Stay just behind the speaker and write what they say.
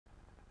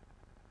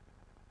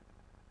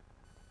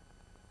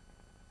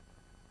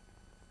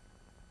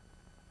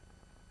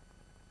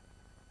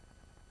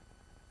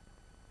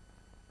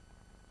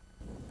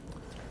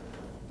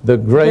The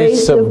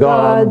grace of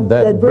God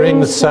that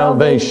brings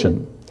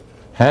salvation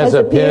has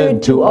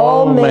appeared to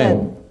all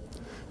men,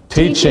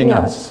 teaching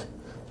us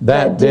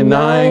that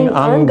denying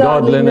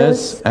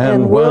ungodliness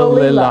and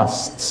worldly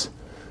lusts,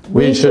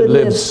 we should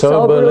live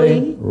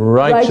soberly,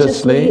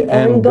 righteously,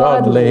 and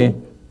godly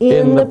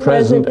in the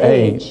present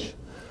age,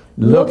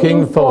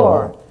 looking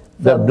for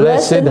the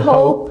blessed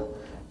hope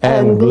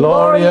and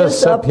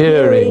glorious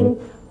appearing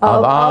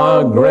of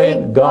our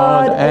great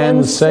God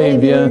and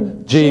Savior,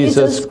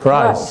 Jesus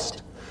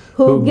Christ,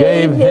 who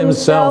gave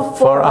himself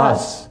for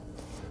us,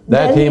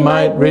 that he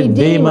might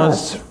redeem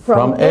us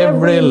from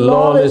every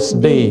lawless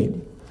deed,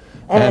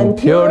 and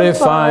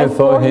purify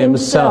for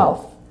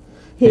himself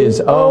his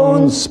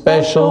own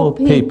special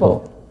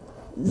people,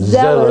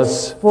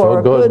 zealous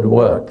for good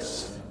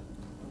works.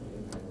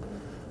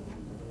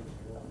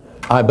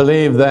 I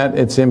believe that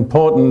it's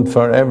important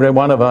for every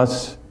one of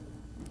us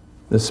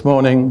this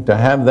morning to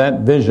have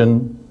that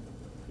vision,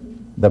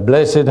 the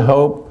blessed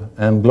hope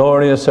and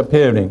glorious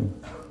appearing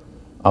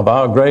of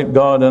our great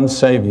God and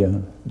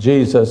Savior,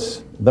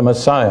 Jesus the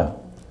Messiah.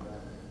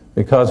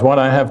 Because what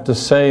I have to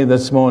say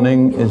this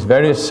morning is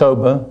very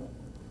sober,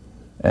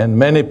 and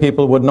many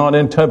people would not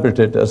interpret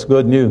it as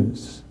good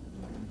news.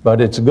 But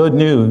it's good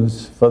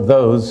news for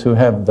those who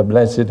have the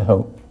blessed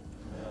hope.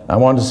 I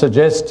want to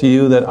suggest to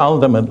you that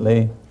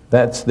ultimately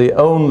that's the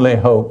only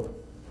hope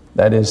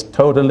that is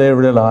totally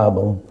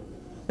reliable,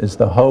 is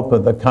the hope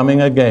of the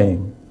coming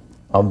again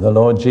of the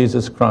Lord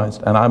Jesus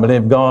Christ. And I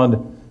believe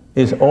God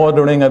is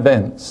ordering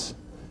events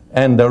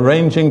and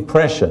arranging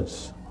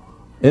pressures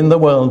in the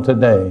world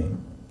today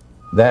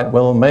that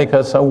will make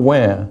us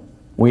aware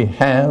we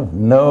have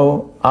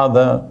no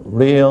other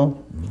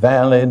real,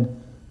 valid,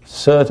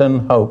 certain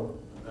hope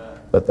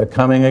but the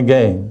coming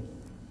again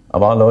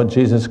of our Lord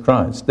Jesus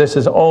Christ. This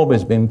has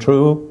always been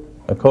true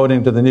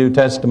according to the New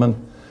Testament,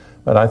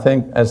 but I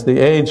think as the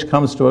age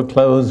comes to a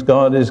close,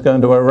 God is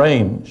going to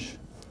arrange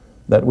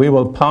that we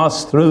will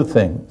pass through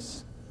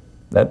things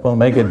that will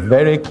make it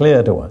very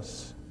clear to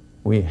us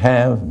we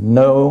have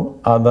no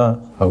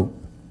other hope.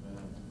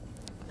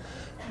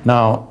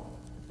 Now,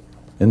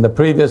 in the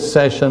previous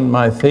session,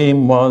 my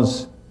theme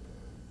was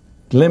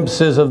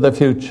glimpses of the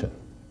future,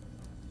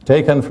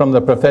 taken from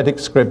the prophetic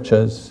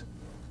scriptures,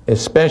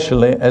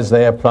 especially as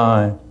they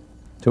apply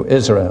to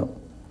Israel.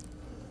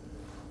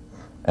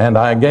 And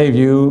I gave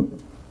you,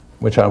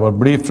 which I will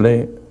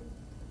briefly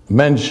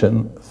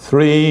mention,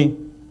 3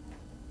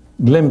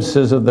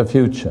 glimpses of the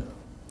future.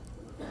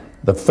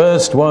 The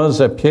first was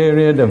a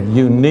period of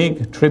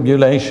unique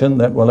tribulation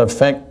that will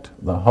affect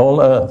the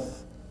whole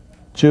earth,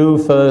 Jew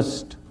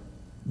first,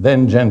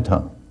 then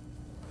Gentile.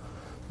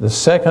 The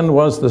second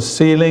was the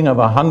sealing of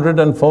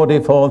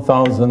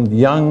 144,000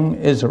 young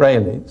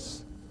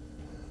Israelis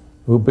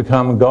who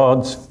become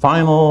God's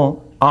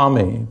final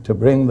army to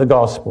bring the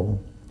gospel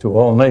to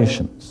all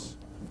nations.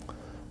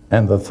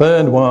 And the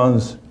third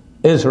was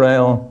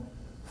Israel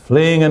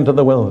fleeing into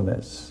the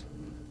wilderness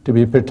to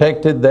be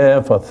protected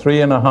there for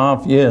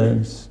 3.5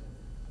 years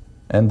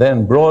and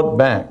then brought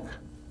back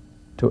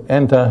to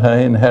enter her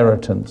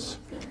inheritance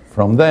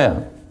from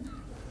there.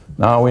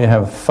 Now we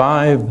have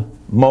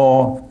 5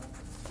 more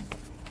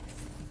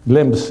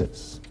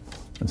glimpses.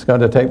 It's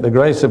going to take the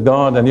grace of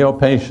God and your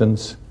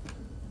patience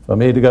for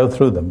me to go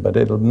through them, but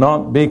it'll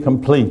not be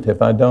complete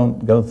if I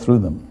don't go through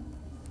them.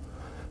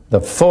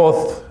 The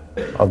fourth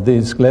of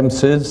these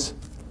glimpses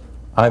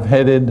I've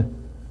headed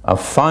a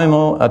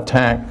final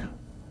attack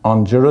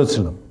on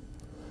Jerusalem.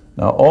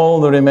 Now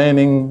all the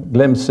remaining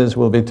glimpses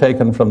will be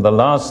taken from the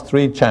last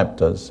 3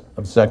 chapters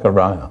of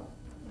Zechariah.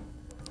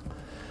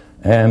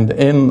 And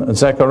in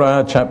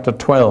Zechariah chapter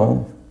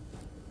 12,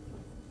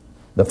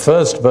 the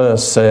first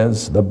verse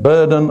says, "The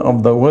burden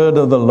of the word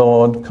of the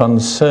Lord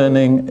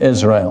concerning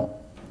Israel."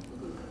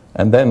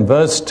 And then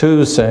verse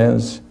 2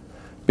 says,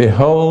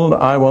 "Behold,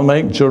 I will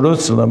make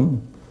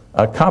Jerusalem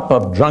a cup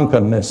of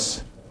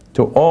drunkenness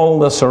to all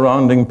the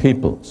surrounding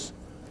peoples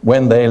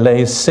when they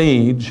lay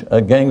siege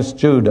against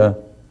Judah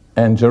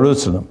and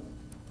Jerusalem."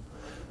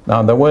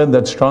 Now the word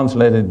that's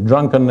translated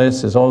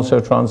drunkenness is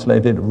also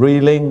translated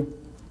reeling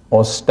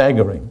or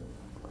staggering.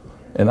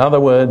 In other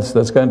words,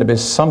 there's going to be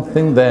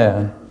something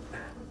there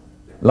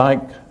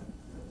like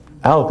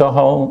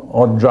alcohol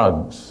or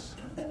drugs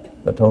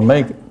that will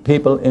make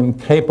people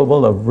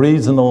incapable of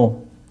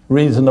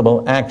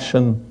reasonable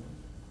action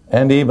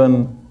and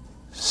even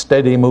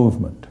steady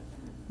movement.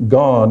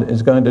 God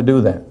is going to do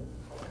that.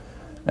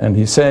 And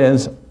he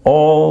says,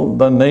 all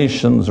the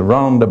nations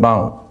round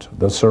about,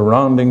 the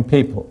surrounding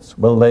peoples,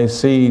 will lay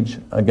siege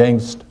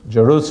against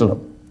Jerusalem.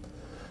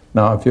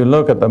 Now, if you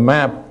look at the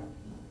map,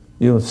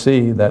 you'll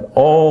see that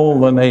all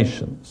the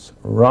nations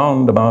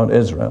round about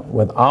Israel,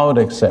 without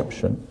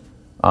exception,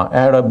 are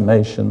Arab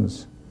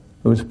nations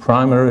whose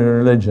primary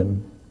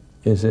religion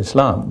is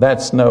Islam.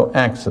 That's no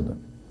accident.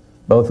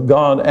 Both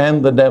God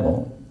and the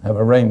devil have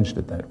arranged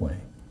it that way.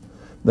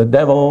 The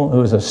devil,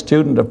 who is a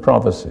student of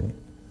prophecy,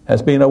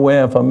 has been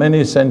aware for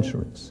many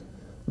centuries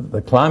that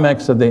the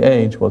climax of the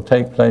age will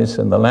take place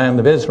in the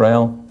land of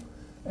Israel,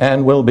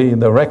 and will be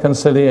the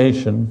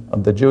reconciliation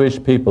of the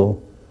Jewish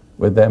people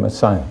with their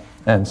Messiah.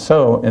 And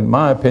so, in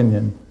my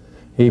opinion,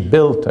 he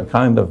built a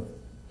kind of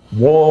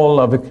wall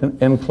of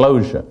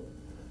enclosure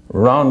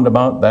round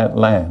about that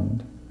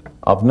land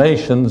of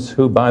nations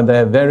who, by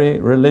their very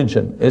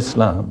religion,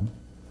 Islam,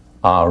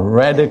 are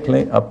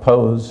radically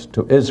opposed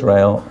to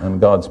Israel and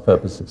God's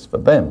purposes for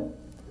them.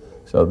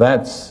 So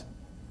that's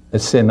a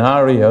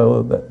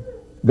scenario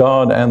that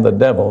God and the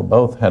devil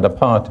both had a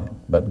part in,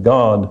 but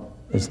God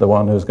is the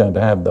one who's going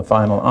to have the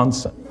final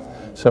answer.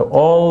 So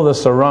all the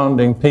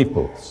surrounding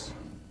peoples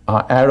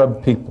are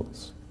Arab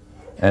peoples,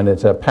 and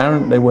it's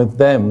apparently with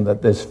them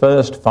that this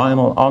first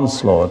final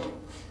onslaught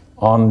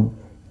on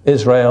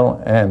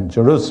Israel and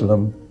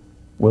Jerusalem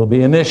will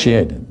be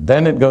initiated.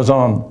 Then it goes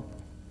on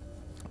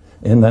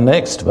in the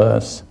next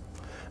verse,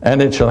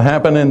 and it shall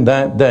happen in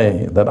that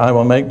day that I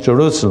will make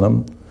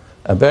Jerusalem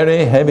a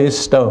very heavy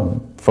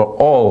stone for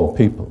all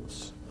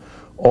peoples.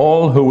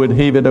 All who would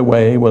heave it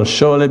away will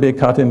surely be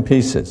cut in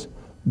pieces,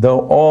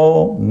 though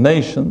all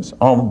nations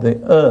of the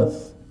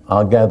earth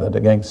are gathered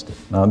against it.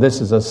 Now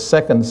this is a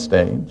second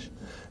stage.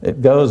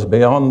 It goes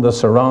beyond the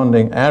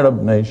surrounding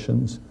Arab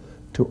nations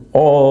to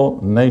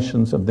all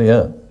nations of the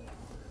earth.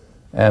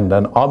 And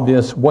an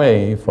obvious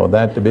way for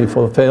that to be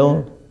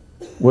fulfilled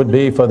would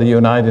be for the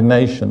United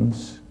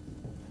Nations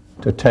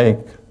to take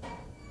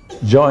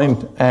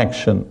joint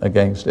action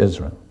against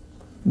Israel.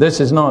 This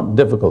is not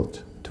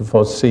difficult to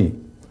foresee.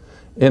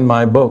 In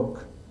my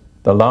book,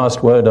 The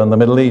Last Word on the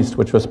Middle East,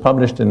 which was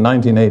published in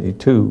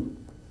 1982,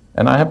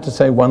 and I have to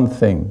say one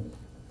thing,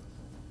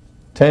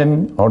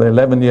 10 or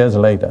 11 years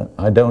later,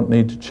 I don't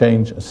need to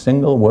change a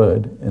single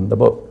word in the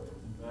book,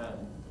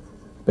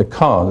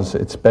 because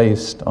it's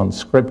based on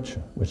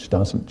Scripture, which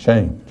doesn't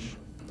change.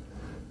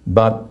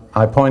 But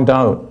I point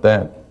out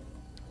that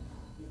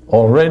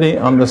already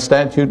on the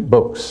statute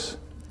books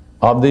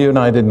of the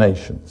United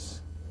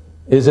Nations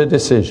is a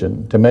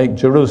decision to make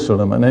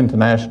Jerusalem an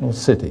international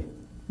city.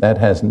 That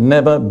has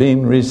never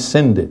been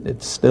rescinded.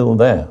 It's still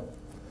there.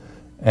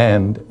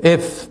 And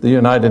if the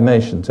United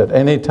Nations at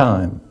any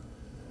time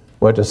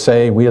were to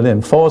say, we'll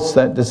enforce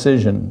that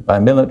decision by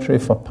military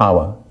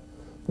power,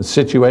 the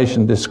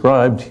situation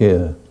described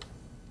here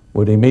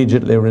would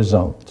immediately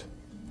result.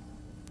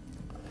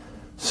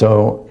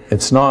 So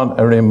it's not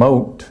a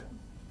remote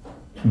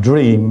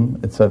dream,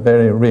 it's a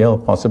very real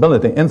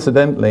possibility.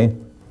 Incidentally,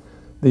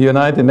 the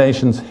United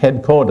Nations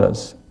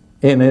headquarters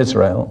in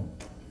Israel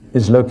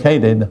is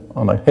located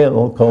on a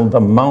hill called the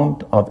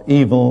Mount of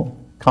Evil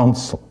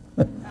Counsel.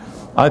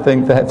 I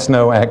think that's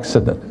no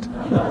accident.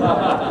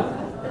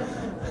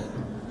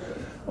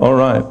 All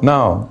right,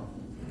 now,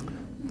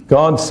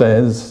 God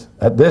says,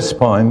 at this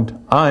point,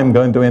 I'm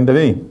going to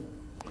intervene.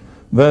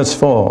 Verse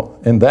 4,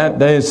 in that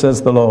day,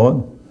 says the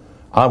Lord,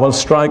 I will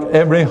strike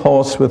every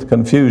horse with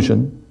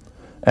confusion,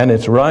 and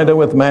its rider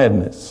with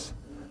madness.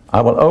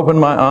 I will open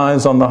my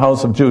eyes on the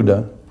house of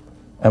Judah,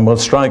 and will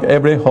strike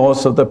every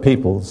horse of the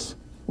peoples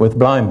with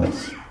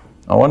blindness.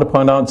 I want to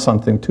point out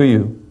something to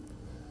you.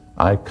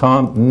 I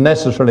can't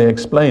necessarily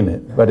explain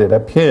it, but it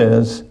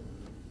appears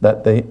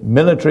that the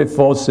military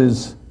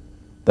forces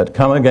that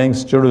come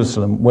against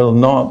Jerusalem will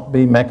not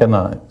be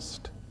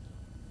mechanized.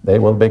 They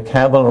will be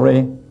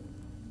cavalry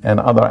and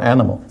other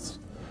animals.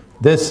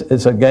 This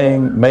is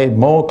again made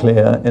more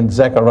clear in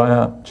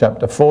Zechariah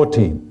chapter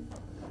 14,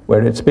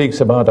 where it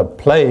speaks about a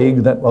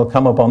plague that will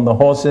come upon the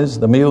horses,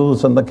 the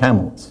mules, and the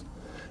camels,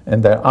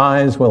 and their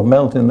eyes will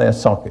melt in their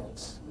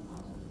sockets.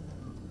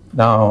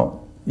 Now,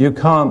 you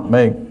can't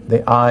make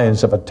the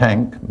eyes of a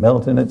tank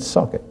melt in its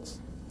sockets.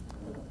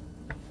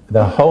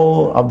 The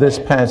whole of this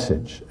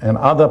passage and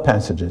other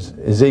passages,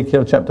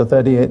 Ezekiel chapter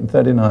 38 and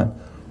 39,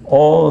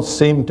 all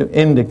seem to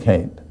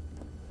indicate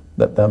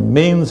that the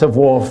means of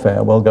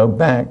warfare will go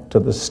back to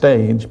the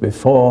stage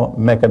before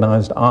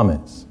mechanized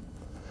armies.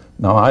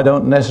 Now, I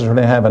don't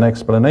necessarily have an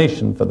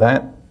explanation for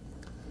that,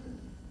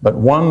 but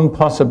one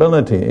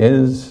possibility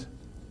is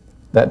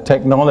that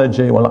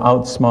technology will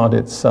outsmart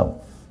itself.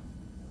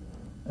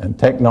 And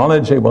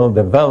technology will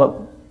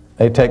develop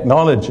a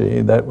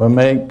technology that will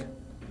make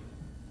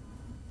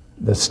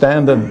the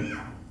standard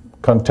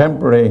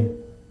contemporary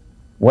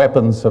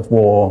weapons of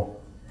war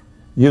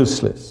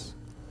useless.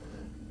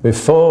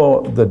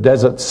 Before the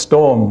Desert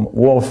Storm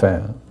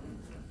warfare,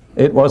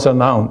 it was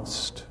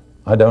announced,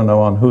 I don't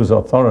know on whose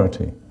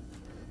authority,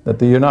 that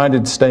the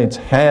United States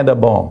had a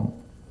bomb,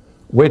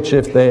 which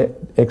if they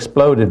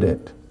exploded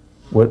it,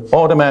 would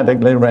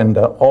automatically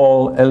render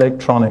all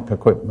electronic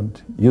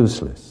equipment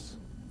useless.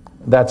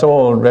 That's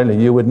all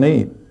really you would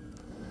need,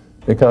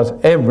 because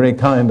every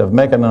kind of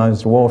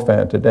mechanized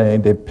warfare today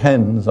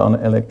depends on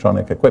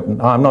electronic equipment.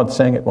 Now, I'm not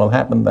saying it will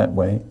happen that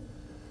way,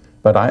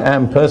 but I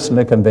am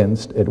personally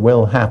convinced it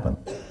will happen.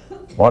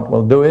 What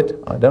will do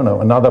it? I don't know.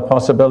 Another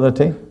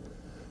possibility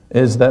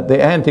is that the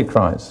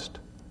Antichrist,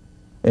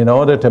 in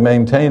order to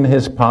maintain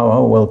his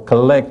power, will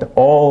collect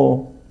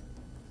all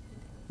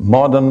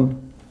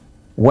modern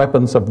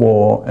weapons of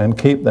war and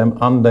keep them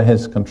under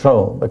his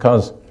control,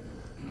 because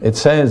It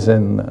says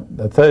in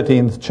the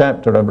 13th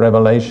chapter of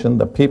Revelation,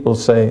 the people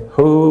say,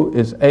 who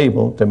is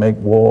able to make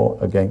war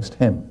against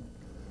him?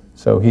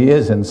 So he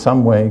is in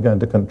some way going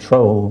to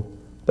control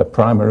the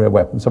primary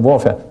weapons of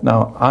warfare.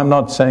 Now, I'm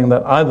not saying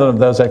that either of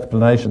those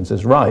explanations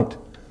is right,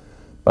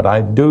 but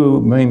I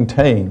do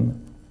maintain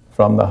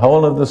from the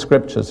whole of the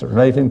scriptures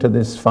relating to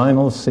this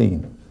final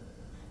scene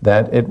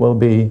that it will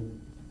be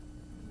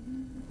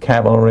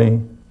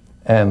cavalry,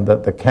 and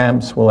that the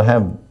camps will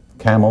have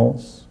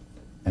camels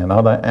and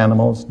other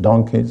animals,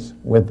 donkeys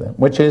with them,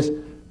 which is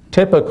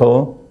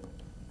typical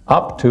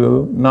up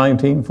to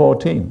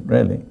 1914,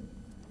 really.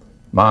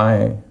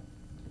 My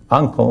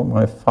uncle,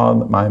 my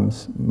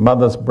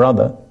mother's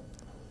brother,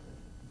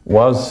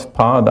 was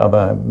part of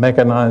a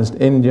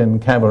mechanized Indian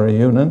cavalry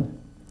unit,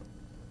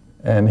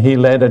 and he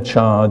led a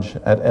charge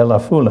at El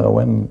Afula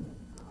when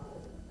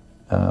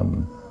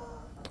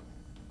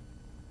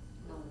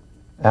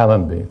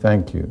Allenby,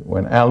 thank you,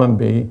 when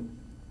Allenby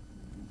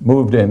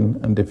moved in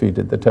and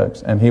defeated the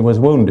Turks, and he was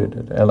wounded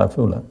at El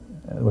Afula,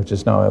 which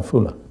is now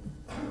Afula.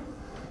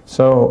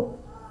 So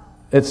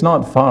it's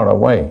not far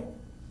away.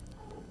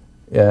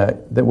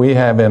 That we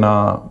have in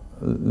our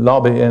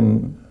lobby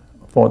in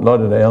Fort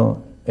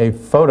Lauderdale a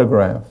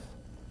photograph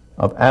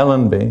of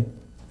Allenby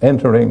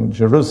entering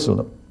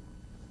Jerusalem,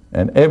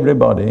 and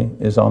everybody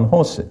is on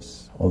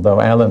horses, although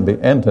Allenby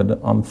entered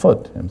on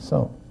foot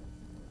himself.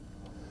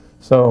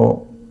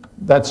 So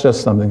that's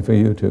just something for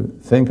you to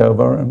think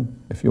over, and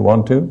if you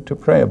want to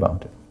pray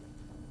about it.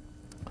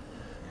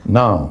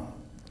 Now,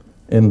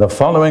 in the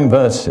following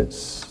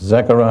verses,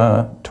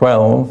 Zechariah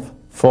 12,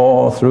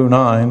 4 through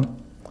 9,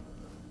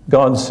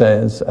 God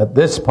says, at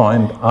this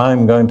point,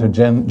 I'm going to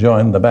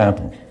join the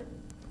battle.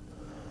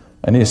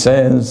 And he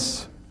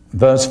says,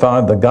 verse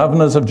 5, the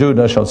governors of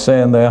Judah shall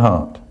say in their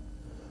heart,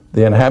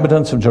 the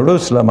inhabitants of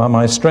Jerusalem are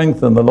my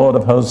strength, and the Lord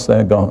of hosts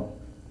their God.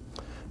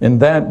 In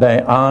that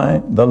day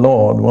I, the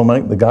Lord, will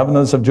make the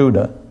governors of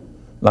Judah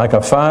like a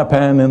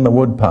firepan in the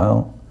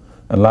woodpile,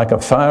 and like a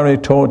fiery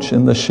torch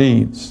in the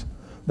sheaves.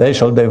 They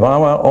shall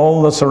devour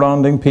all the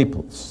surrounding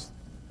peoples.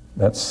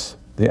 That's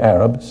the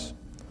Arabs.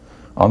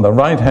 On the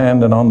right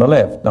hand and on the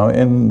left. Now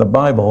in the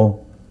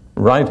Bible,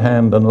 right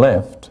hand and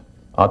left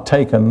are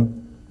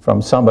taken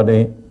from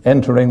somebody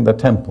entering the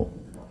temple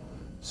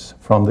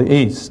from the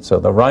east. So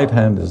the right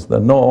hand is the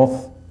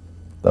north,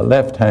 the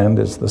left hand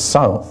is the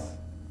south.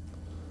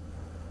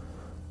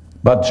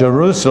 But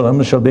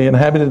Jerusalem shall be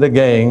inhabited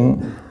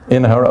again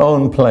in her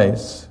own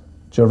place,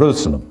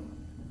 Jerusalem.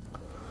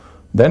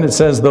 Then it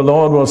says, the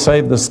Lord will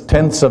save the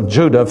tents of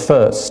Judah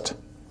first,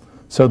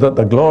 so that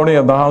the glory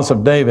of the house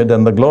of David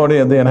and the glory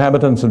of the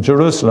inhabitants of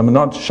Jerusalem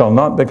shall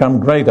not become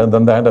greater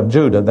than that of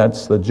Judah.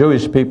 That's the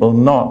Jewish people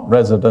not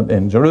resident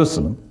in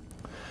Jerusalem.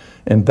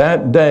 In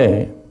that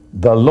day,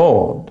 the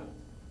Lord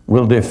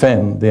will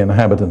defend the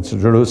inhabitants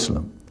of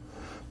Jerusalem.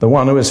 The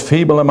one who is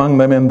feeble among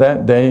them in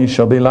that day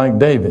shall be like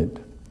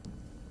David,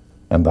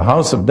 and the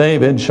house of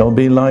David shall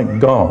be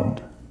like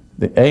God,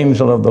 the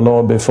angel of the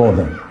Lord before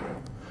them.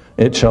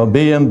 It shall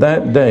be in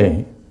that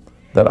day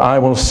that I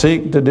will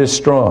seek to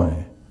destroy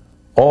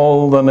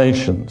all the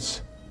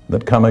nations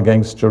that come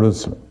against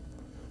Jerusalem.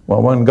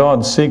 Well, when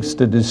God seeks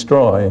to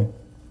destroy,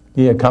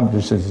 he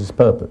accomplishes his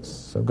purpose.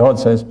 So God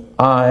says,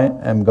 I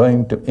am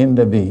going to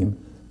intervene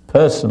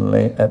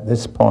personally at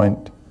this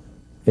point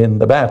in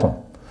the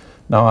battle.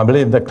 Now, I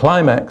believe the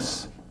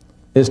climax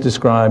is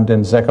described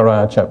in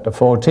Zechariah chapter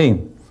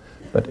 14.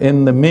 But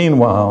in the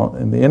meanwhile,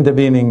 in the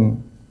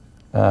intervening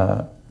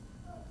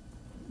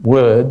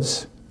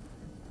words,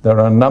 there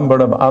are a number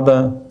of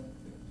other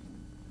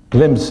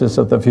glimpses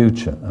of the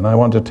future. And I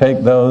want to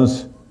take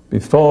those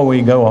before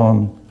we go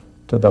on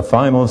to the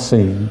final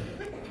scene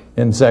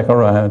in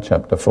Zechariah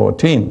chapter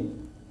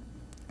 14.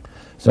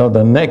 So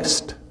the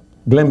next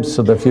glimpse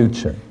of the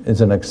future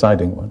is an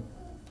exciting one.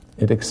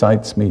 It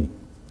excites me.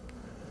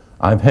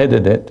 I've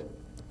headed it,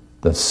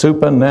 the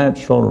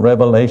supernatural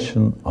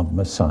revelation of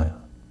Messiah.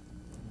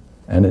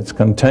 And it's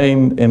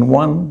contained in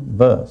one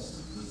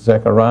verse,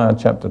 Zechariah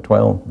chapter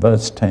 12,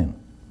 verse 10.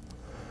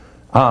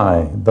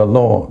 I, the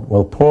Lord,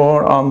 will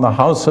pour on the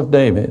house of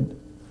David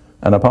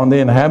and upon the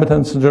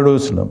inhabitants of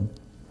Jerusalem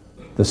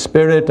the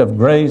spirit of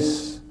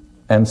grace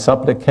and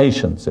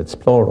supplications, it's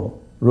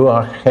plural,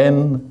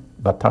 ruachen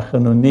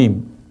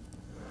v'tachanunim.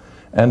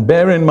 And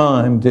bear in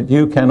mind that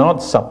you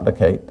cannot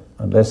supplicate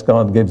unless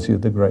God gives you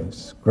the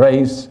grace.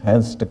 Grace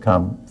has to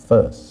come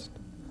first.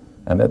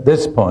 And at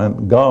this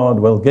point, God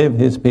will give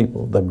his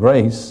people the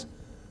grace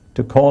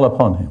to call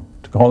upon him,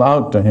 to call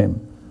out to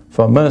him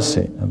for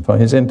mercy and for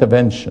his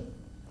intervention.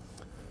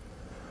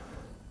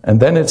 And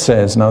then it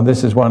says, now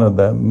this is one of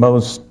the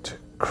most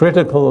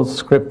critical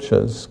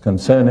scriptures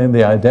concerning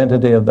the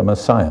identity of the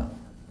Messiah.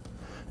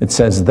 It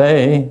says,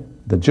 they,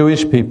 the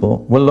Jewish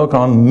people, will look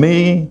on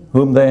me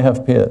whom they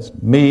have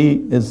pierced. Me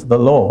is the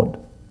Lord.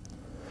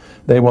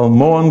 They will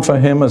mourn for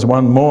him as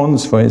one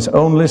mourns for his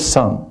only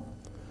son,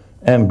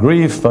 and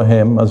grieve for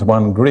him as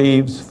one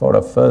grieves for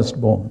a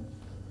firstborn.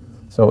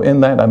 So in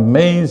that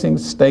amazing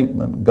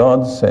statement,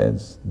 God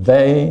says,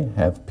 they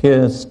have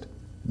pierced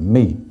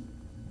me.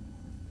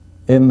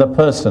 in the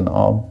person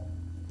of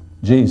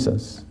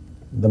Jesus,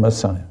 the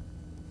Messiah.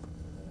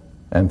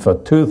 And for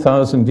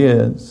 2,000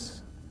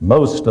 years,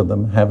 most of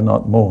them have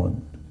not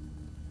mourned.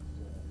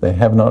 They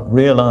have not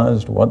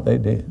realized what they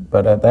did.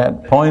 But at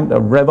that point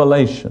of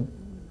revelation,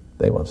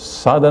 they will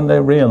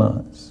suddenly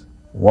realize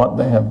what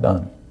they have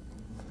done.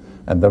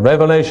 And the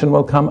revelation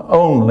will come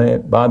only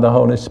by the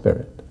Holy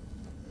Spirit.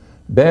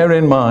 Bear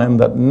in mind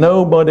that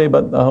nobody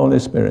but the Holy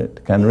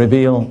Spirit can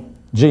reveal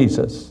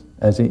Jesus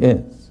as he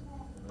is.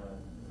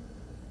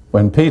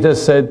 When Peter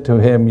said to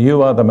him,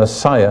 "You are the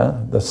Messiah,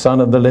 the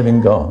Son of the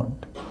living God,"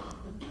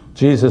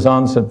 Jesus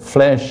answered,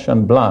 "Flesh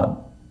and blood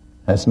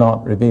has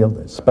not revealed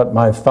this, but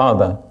my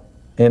Father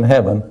in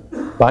heaven,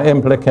 by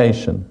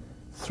implication,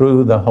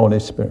 through the Holy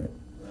Spirit."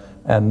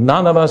 And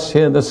none of us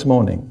here this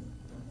morning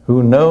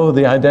who know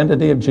the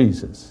identity of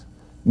Jesus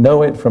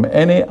know it from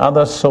any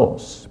other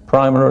source,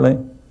 primarily,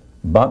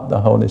 but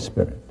the Holy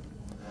Spirit.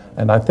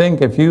 And I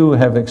think if you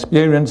have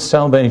experienced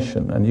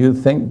salvation and you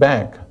think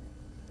back,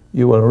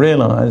 you will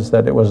realize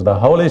that it was the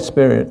Holy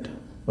Spirit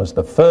was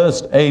the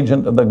first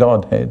agent of the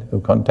Godhead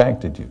who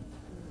contacted you.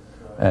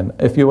 And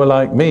if you were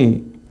like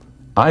me,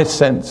 I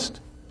sensed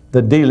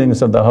the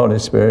dealings of the Holy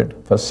Spirit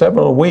for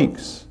several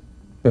weeks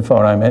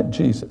before I met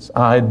Jesus.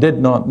 I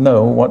did not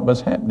know what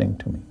was happening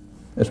to me.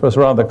 It was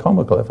rather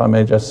comical, if I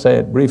may just say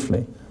it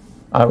briefly.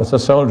 I was a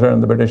soldier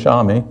in the British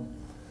Army,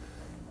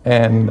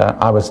 and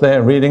I was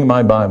there reading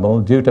my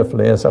Bible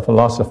dutifully as a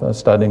philosopher,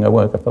 studying a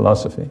work of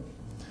philosophy.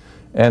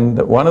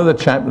 And one of the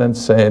chaplains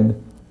said,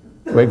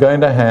 "We're going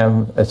to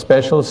have a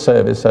special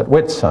service at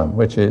Whitsun,"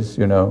 which is,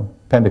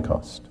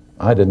 Pentecost.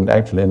 I didn't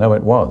actually know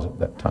it was at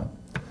that time.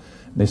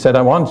 And he said,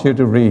 "I want you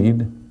to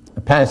read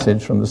a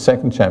passage from the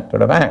 2nd chapter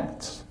of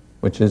Acts,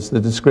 which is the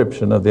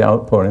description of the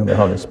outpouring of the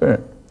Holy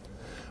Spirit."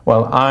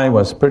 Well, I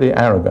was pretty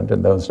arrogant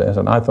in those days,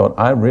 and I thought,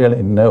 I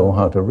really know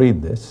how to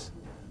read this,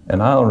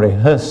 and I'll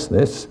rehearse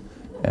this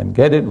and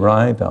get it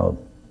right. I'll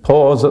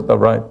pause at the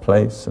right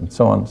place, and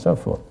so on and so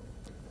forth.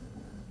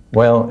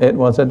 Well, it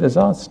was a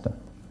disaster,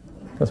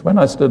 because when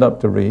I stood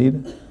up to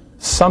read,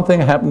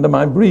 something happened to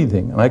my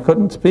breathing, and I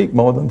couldn't speak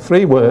more than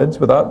 3 words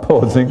without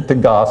pausing to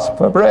gasp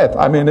for breath.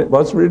 I mean, it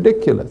was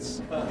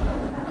ridiculous.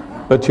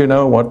 But you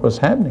know what was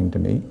happening to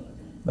me?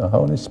 The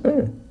Holy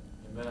Spirit.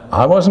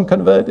 I wasn't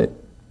converted.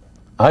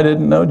 I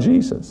didn't know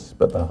Jesus,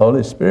 but the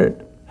Holy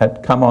Spirit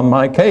had come on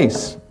my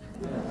case.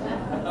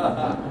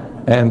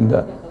 And,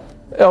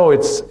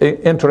 it's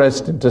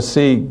interesting to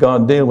see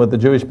God deal with the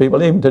Jewish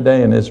people, even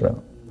today in Israel.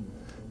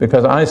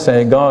 Because I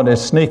say God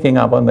is sneaking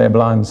up on their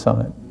blind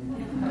side.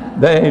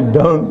 They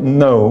don't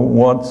know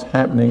what's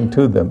happening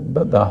to them,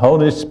 but the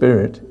Holy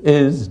Spirit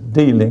is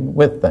dealing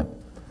with them.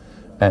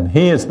 And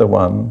he is the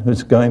one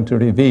who's going to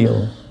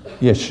reveal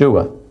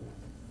Yeshua.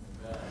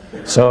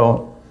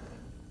 So,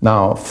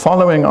 now,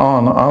 following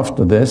on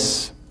after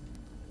this,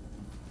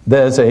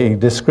 there's a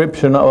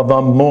description of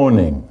a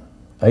mourning,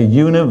 a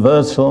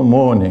universal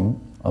mourning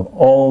of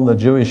all the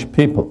Jewish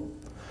people.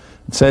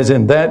 It says,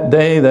 "In that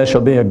day there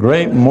shall be a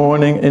great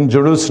mourning in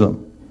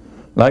Jerusalem,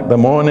 like the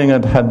mourning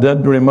at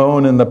Hadad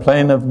Rimon in the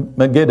plain of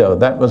Megiddo."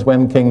 That was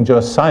when King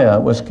Josiah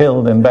was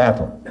killed in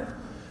battle.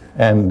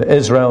 And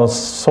Israel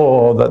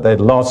saw that they'd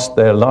lost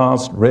their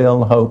last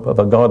real hope of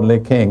a godly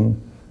king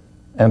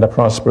and a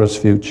prosperous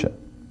future.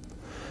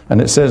 And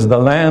it says, "The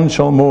land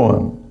shall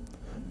mourn,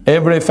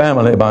 every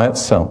family by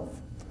itself,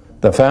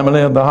 the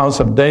family of the house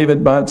of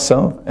David by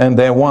itself, and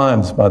their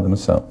wives by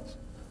themselves,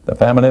 the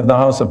family of the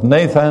house of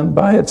Nathan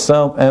by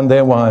itself, and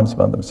their wives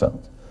by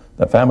themselves,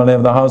 the family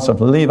of the house of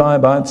Levi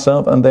by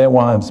itself, and their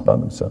wives by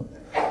themselves,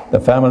 the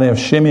family of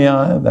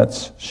Shimei,"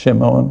 that's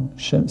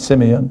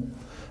Simeon,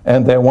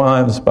 "and their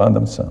wives by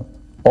themselves.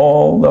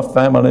 All the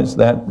families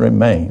that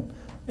remain,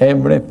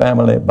 every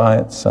family by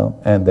itself,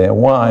 and their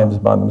wives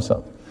by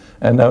themselves."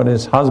 And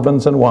notice,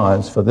 husbands and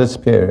wives for this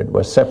period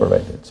were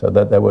separated so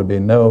that there would be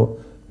no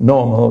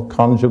normal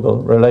conjugal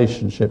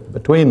relationship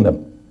between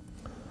them.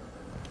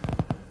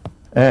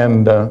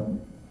 And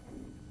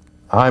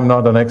I'm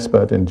not an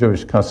expert in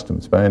Jewish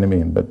customs by any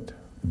means, but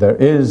there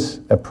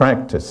is a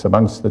practice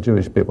amongst the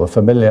Jewish people,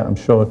 familiar, I'm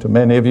sure, to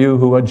many of you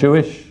who are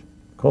Jewish,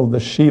 called the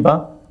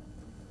Shiva.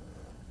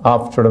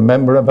 After a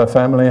member of a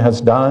family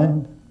has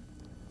died,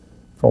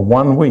 for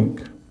 1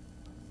 week,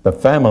 the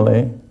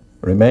family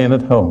remain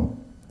at home.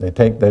 They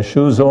take their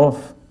shoes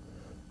off,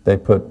 they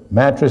put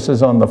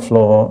mattresses on the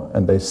floor,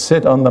 and they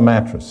sit on the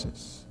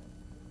mattresses.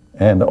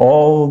 And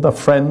all the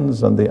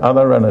friends and the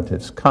other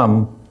relatives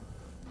come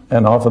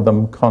and offer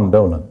them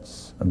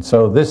condolence. And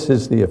so this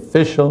is the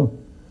official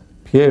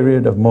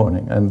period of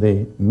mourning, and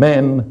the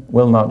men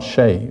will not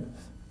shave.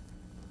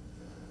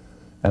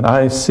 And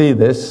I see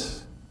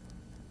this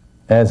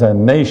as a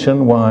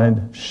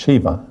nationwide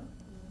Shiva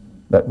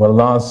that will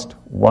last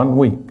 1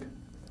 week.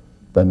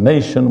 The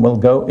nation will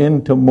go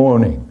into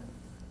mourning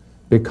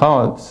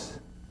because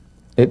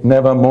it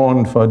never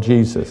mourned for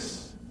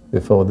Jesus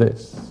before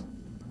this.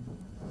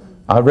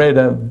 I read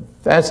a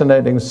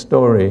fascinating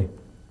story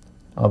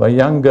of a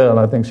young girl,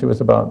 I think she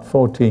was about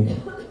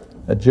 14,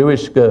 a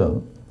Jewish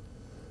girl,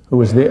 who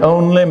was the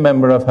only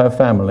member of her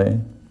family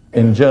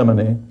in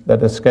Germany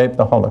that escaped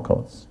the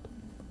Holocaust.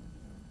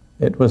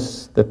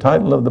 The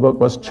title of the book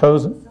was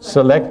Chosen,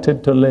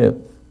 Selected to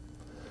Live.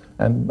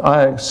 And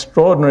by an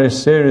extraordinary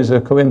series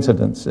of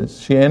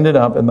coincidences, she ended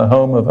up in the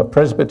home of a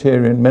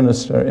Presbyterian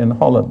minister in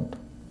Holland.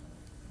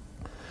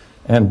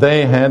 And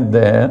they had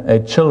there a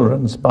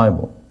children's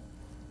Bible.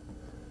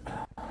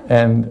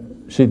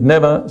 And she'd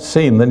never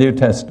seen the New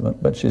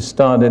Testament, but she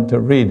started to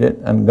read it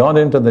and got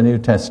into the New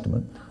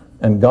Testament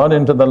and got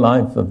into the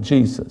life of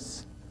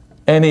Jesus.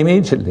 And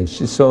immediately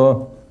she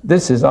saw,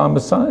 this is our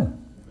Messiah.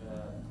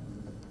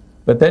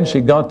 But then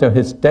she got to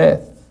his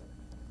death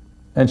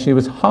and she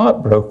was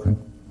heartbroken.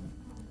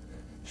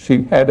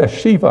 She had a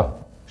Shiva.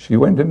 She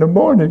went into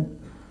mourning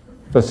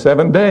for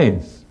 7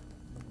 days.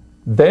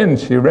 Then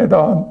she read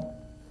on,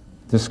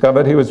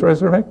 discovered he was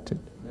resurrected.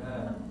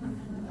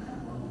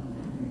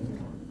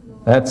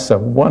 That's a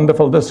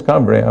wonderful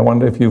discovery. I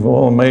wonder if you've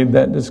all made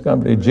that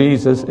discovery.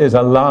 Jesus is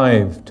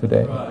alive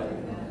today.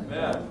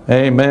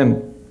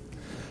 Amen.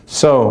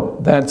 So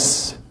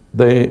that's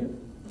the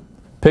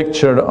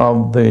picture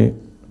of the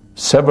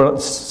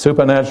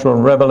supernatural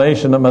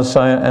revelation of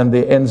Messiah and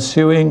the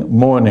ensuing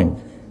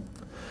mourning.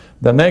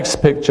 The next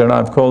picture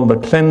I've called the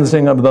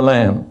cleansing of the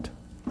land.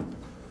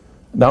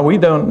 Now we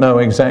don't know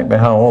exactly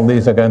how all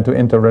these are going to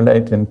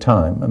interrelate in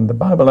time, and the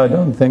Bible I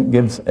don't think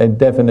gives a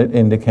definite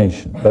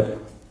indication. But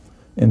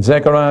in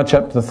Zechariah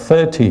chapter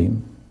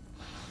 13,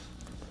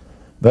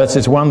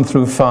 verses 1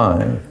 through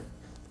 5,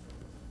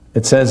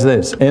 it says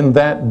this, in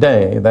that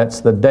day,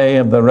 that's the day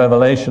of the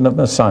revelation of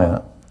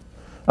Messiah,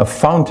 a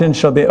fountain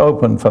shall be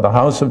opened for the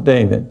house of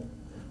David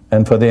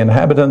and for the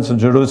inhabitants of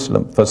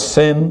Jerusalem, for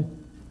sin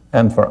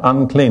and for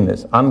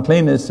uncleanness.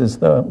 Uncleanness is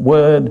the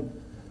word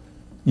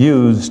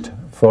used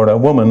for a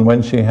woman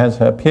when she has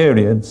her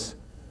periods.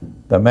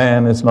 The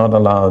man is not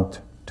allowed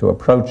to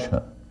approach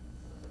her.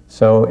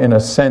 So in a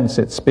sense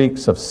it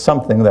speaks of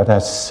something that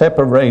has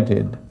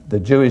separated the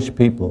Jewish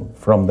people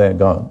from their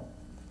God.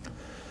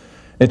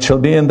 It shall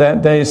be in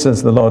that day,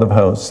 says the Lord of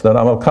hosts, that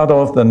I will cut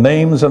off the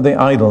names of the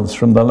idols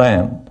from the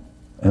land,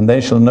 and they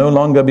shall no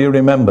longer be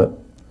remembered.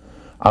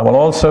 I will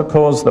also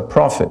cause the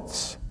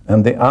prophets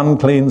and the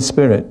unclean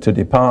spirit to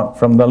depart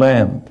from the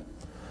land.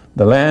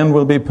 The land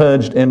will be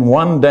purged in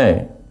one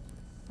day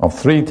of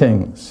 3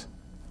 things: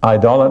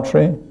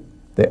 idolatry,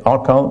 the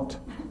occult,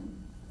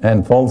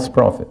 and false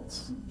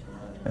prophets.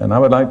 And I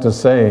would like to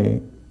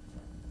say,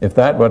 if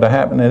that were to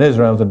happen in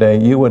Israel today,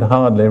 you would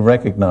hardly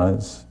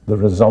recognize the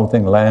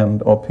resulting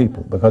land or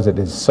people, because it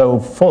is so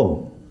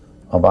full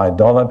of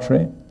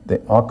idolatry,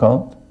 the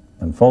occult,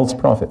 and false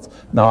prophets.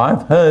 Now,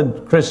 I've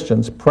heard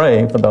Christians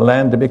pray for the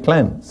land to be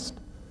cleansed,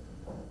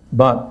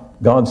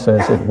 but God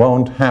says it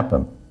won't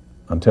happen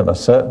until a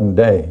certain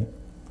day,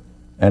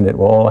 and it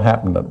will all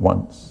happen at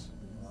once.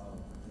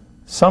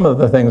 Some of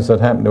the things that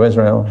happened to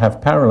Israel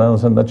have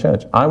parallels in the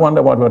church. I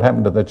wonder what would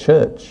happen to the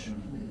church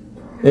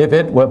if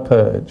it were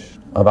purged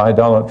of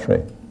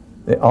idolatry,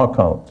 the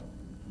occult,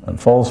 and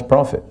false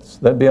prophets.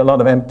 There'd be a lot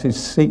of empty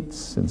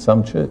seats in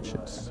some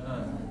churches.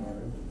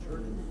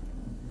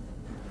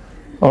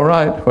 All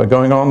right, we're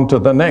going on to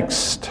the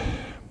next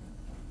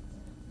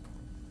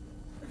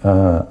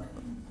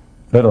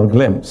little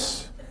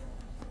glimpse,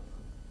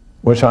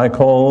 which I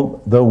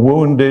call the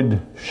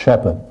wounded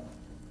shepherd.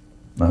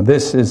 Now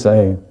this is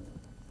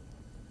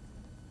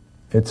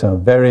it's a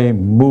very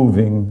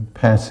moving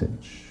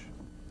passage.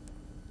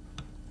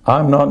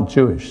 I'm not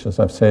Jewish, as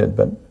I've said,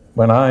 but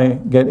when I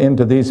get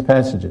into these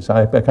passages,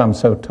 I become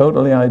so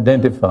totally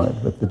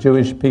identified with the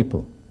Jewish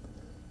people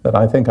that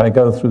I think I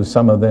go through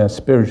some of their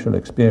spiritual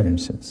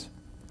experiences.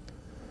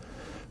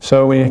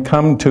 So we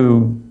come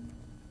to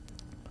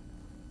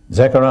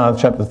Zechariah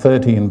chapter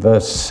 13,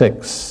 verse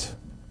 6.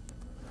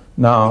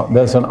 Now,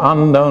 there's an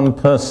unknown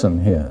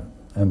person here,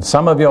 and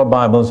some of your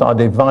Bibles are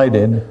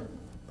divided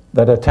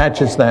that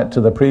attaches that to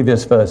the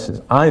previous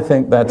verses. I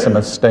think that's a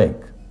mistake.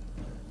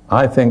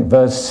 I think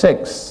verse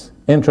 6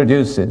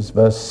 introduces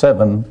verse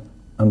 7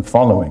 and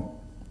following.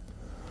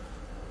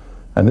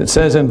 And it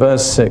says in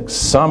verse 6,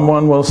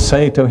 someone will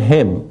say to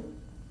him,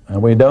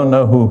 and we don't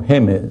know who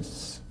him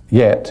is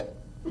yet,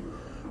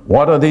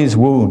 what are these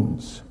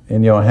wounds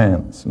in your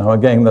hands? Now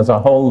again, there's a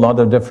whole lot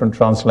of different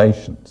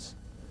translations.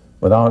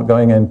 Without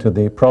going into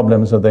the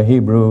problems of the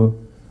Hebrew,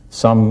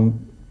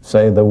 some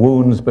say the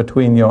wounds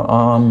between your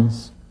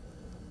arms,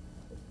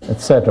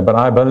 etc. But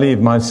I believe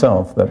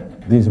myself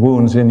that these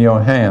wounds in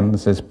your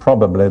hands is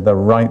probably the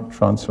right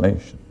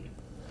translation.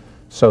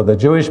 So the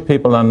Jewish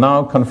people are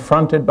now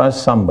confronted by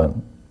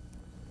someone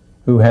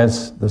who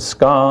has the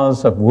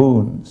scars of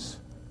wounds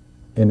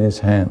in his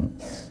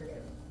hands.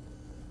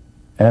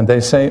 And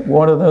they say,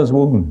 what are those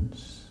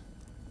wounds?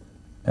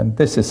 And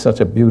this is such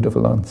a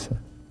beautiful answer.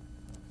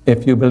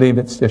 If you believe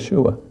it's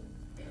Yeshua,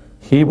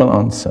 he will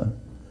answer,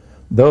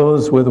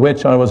 those with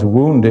which I was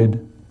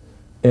wounded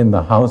in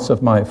the house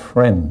of my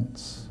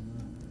friends.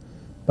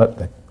 But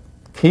the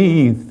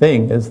key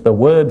thing is the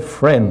word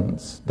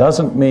friends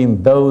doesn't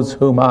mean those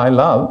whom I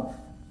love.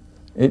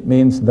 It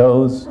means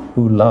those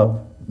who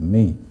love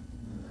me.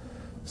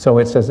 So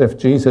it's as if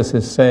Jesus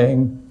is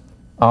saying,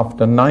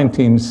 after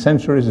 19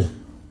 centuries of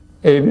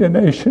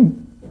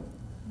alienation,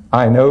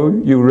 I know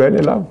you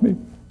really love me.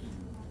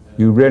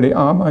 You really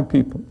are my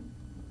people.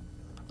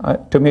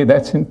 To me,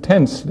 that's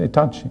intensely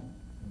touching.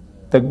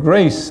 The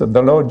grace of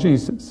the Lord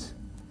Jesus.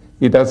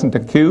 He doesn't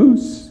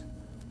accuse.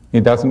 He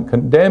doesn't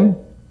condemn.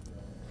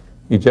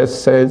 He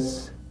just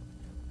says,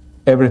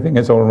 everything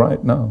is all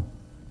right now.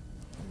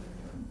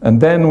 And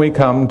then we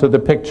come to the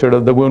picture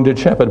of the wounded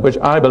shepherd, which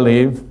I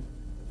believe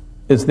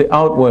is the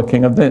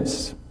outworking of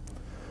this.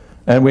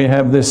 And we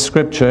have this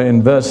scripture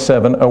in verse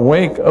 7,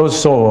 awake, O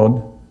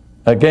sword,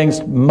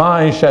 against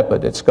my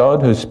shepherd. It's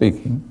God who's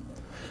speaking.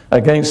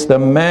 Against the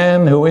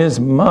man who is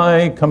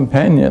my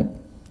companion,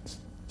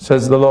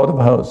 says the Lord of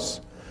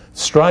hosts.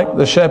 Strike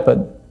the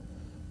shepherd,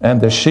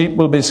 and the sheep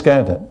will be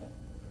scattered.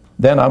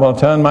 Then I will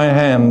turn my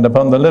hand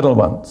upon the little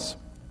ones.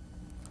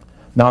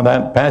 Now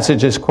that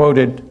passage is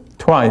quoted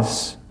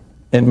twice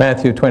in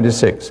Matthew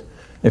 26.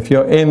 If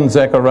you're in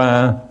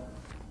Zechariah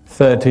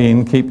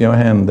 13, keep your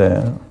hand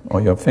there, or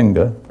your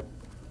finger.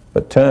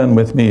 But turn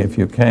with me, if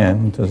you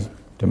can,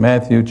 to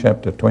Matthew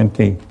chapter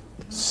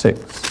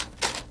 26.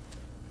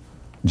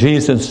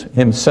 Jesus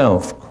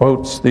himself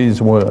quotes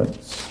these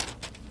words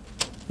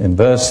in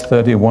verse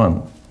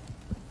 31,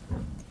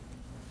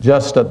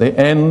 just at the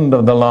end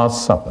of the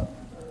Last Supper.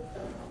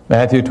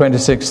 Matthew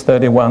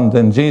 26:31,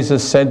 then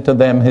Jesus said to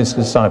them, his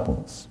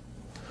disciples,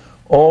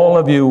 all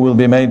of you will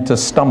be made to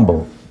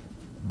stumble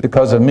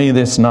because of me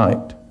this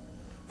night,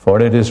 for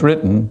it is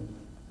written,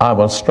 I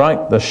will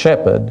strike the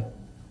shepherd,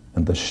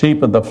 and the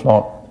sheep of the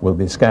flock will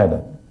be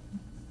scattered.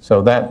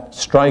 So that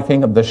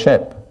striking of the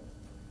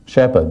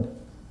shepherd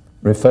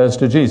refers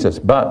to Jesus.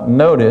 But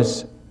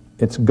notice,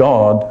 it's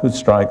God who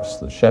strikes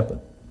the shepherd.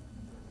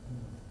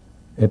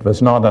 It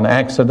was not an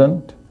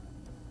accident.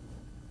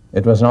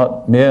 It was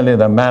not merely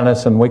the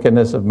malice and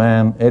wickedness of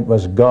man. It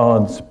was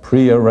God's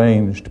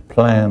prearranged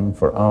plan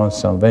for our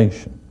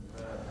salvation.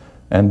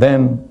 And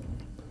then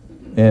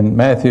in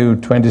Matthew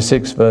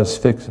 26, verse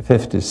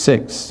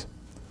 56,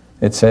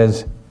 it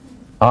says,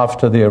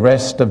 after the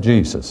arrest of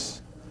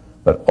Jesus,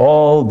 but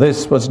all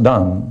this was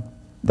done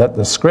that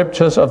the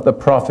scriptures of the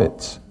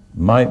prophets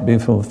might be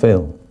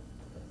fulfilled.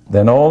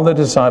 Then all the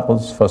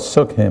disciples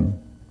forsook him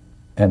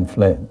and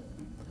fled.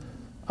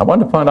 I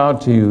want to point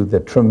out to you the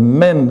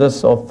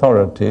tremendous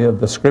authority of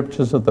the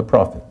scriptures of the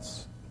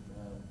prophets.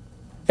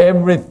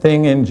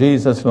 Everything in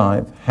Jesus'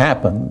 life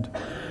happened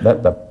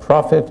that the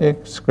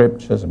prophetic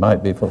scriptures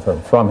might be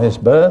fulfilled. From his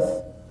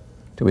birth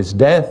to his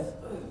death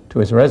to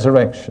his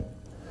resurrection.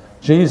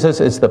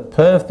 Jesus is the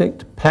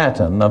perfect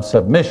pattern of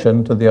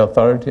submission to the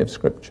authority of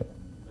Scripture.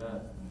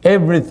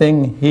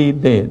 Everything he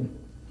did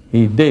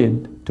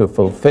to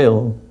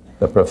fulfill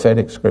the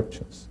prophetic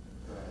scriptures.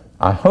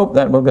 I hope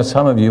that will give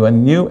some of you a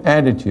new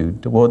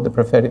attitude toward the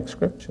prophetic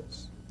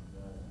scriptures.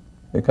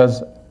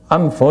 Because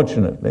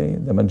unfortunately,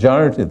 the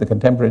majority of the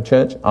contemporary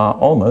church are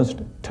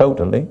almost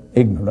totally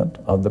ignorant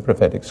of the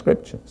prophetic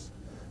scriptures.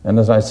 And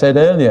as I said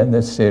earlier in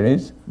this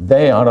series,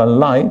 they are a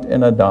light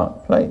in a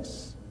dark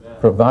place,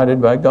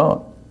 provided by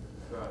God.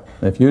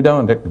 If you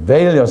don't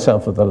avail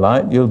yourself of the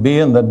light, you'll be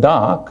in the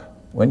dark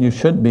when you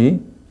should be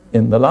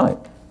in the light.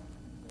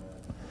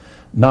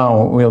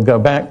 Now we'll go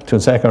back to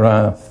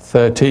Zechariah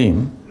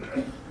 13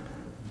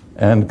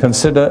 and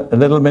consider a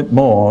little bit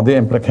more the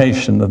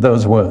implication of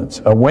those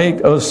words.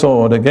 Awake, O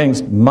sword,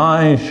 against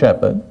my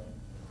shepherd,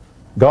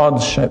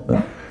 God's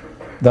shepherd,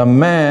 the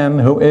man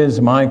who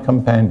is my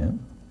companion.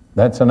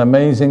 That's an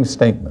amazing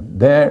statement.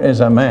 There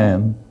is a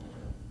man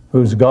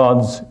who's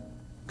God's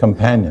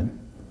companion.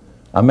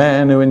 A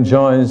man who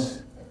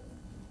enjoys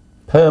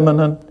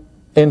permanent,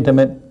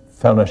 intimate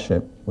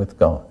fellowship with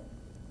God.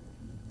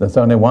 There's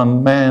only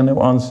one man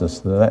who answers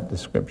to that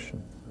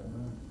description.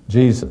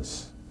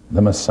 Jesus,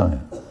 the Messiah.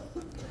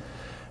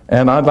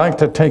 And I'd like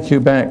to take you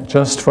back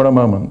just for a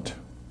moment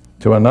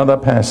to another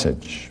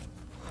passage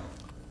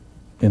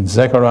in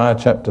Zechariah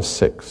chapter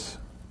 6.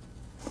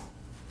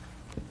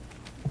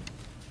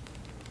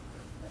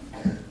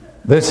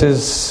 This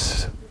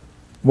is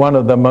one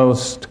of the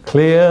most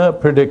clear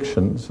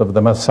predictions of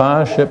the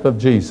Messiahship of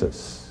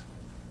Jesus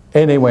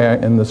anywhere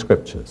in the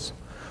Scriptures.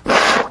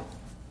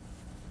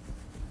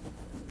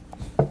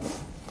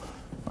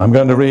 I'm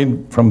going to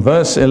read from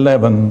verse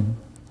 11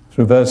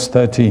 through verse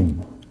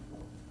 13.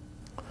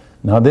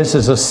 Now this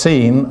is a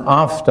scene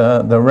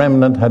after the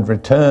remnant had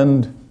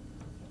returned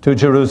to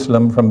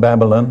Jerusalem from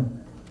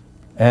Babylon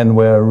and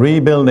were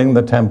rebuilding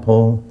the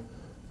temple,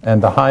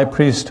 and the high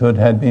priesthood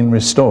had been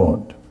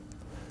restored.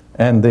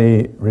 And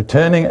the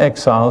returning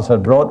exiles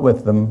had brought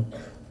with them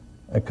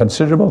a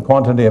considerable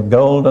quantity of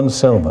gold and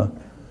silver.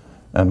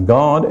 And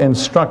God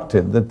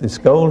instructed that this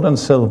gold and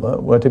silver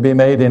were to be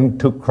made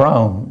into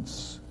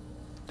crowns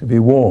to be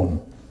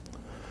worn.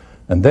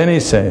 And then he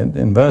said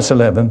in verse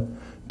 11,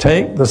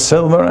 take the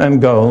silver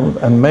and gold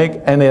and make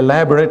an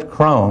elaborate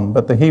crown.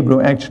 But the Hebrew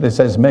actually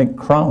says make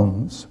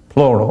crowns,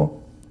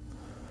 plural.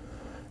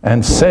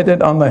 And set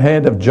it on the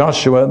head of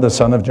Joshua, the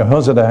son of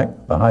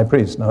Jehozadak, the high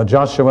priest. Now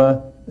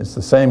Joshua is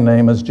the same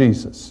name as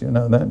Jesus. You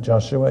know that?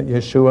 Joshua,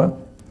 Yeshua.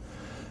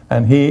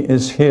 And he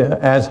is here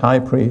as high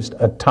priest,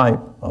 a type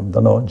of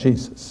the Lord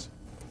Jesus.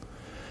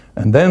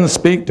 And then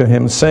speak to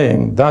him,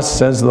 saying, thus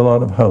says the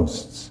Lord of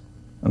hosts.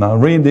 And I'll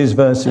read these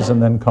verses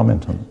and then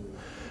comment on them.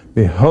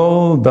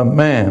 Behold the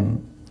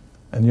man,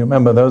 and you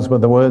remember those were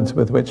the words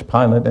with which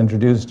Pilate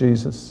introduced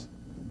Jesus?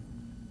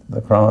 The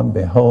crowd,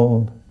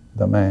 behold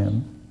the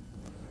man.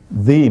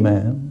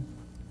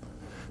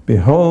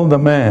 Behold the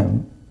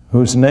man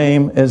whose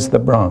name is the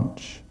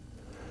branch.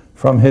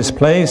 From his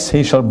place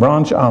he shall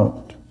branch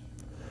out,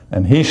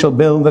 and he shall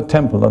build the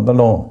temple of the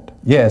Lord.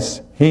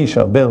 Yes, he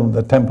shall build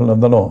the temple of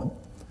the Lord.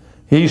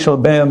 He shall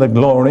bear the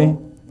glory,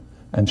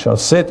 and shall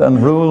sit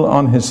and rule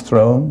on his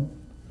throne.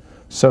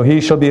 So he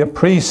shall be a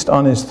priest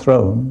on his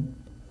throne,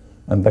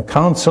 and the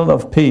counsel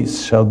of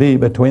peace shall be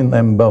between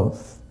them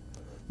both.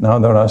 Now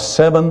there are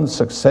 7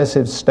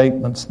 successive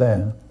statements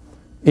there,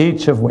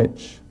 each of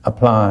which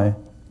apply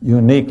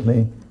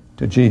uniquely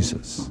to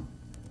Jesus.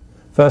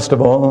 First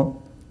of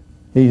all,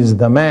 he's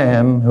the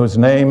man whose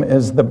name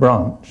is the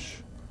branch.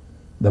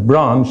 The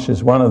branch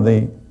is one of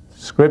the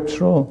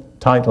scriptural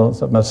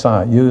titles of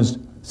Messiah, used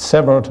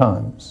several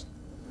times.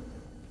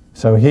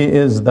 So he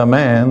is the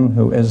man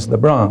who is the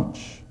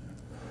branch.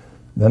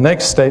 The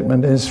next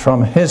statement is,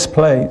 from his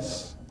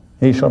place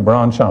he shall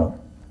branch out.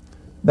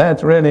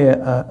 That's really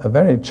a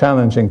very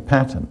challenging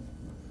pattern.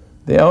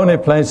 The only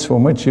place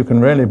from which you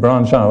can really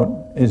branch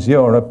out is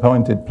your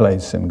appointed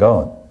place in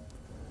God.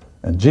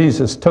 And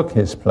Jesus took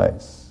his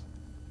place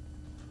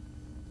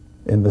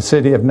in the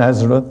city of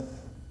Nazareth,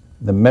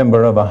 the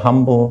member of a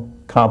humble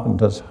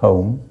carpenter's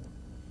home.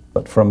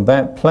 But from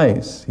that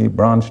place, he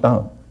branched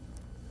out.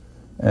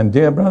 And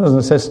dear brothers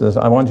and sisters,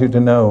 I want you to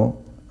know,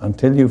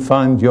 until you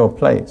find your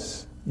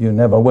place, you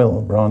never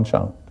will branch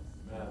out.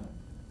 Amen.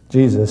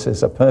 Jesus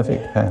is a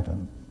perfect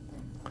pattern.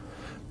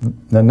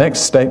 The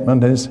next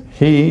statement is,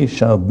 he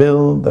shall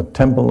build the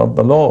temple of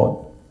the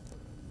Lord.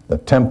 The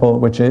temple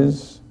which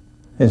is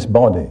his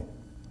body,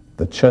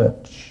 the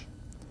church.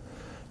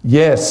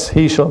 Yes,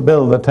 he shall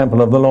build the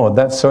temple of the Lord.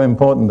 That's so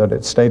important that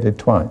it's stated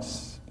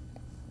twice.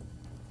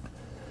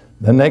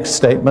 The next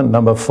statement,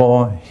 number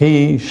 4,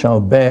 he shall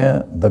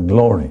bear the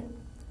glory.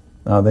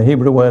 Now the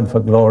Hebrew word for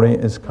glory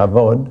is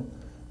kavod,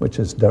 which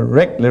is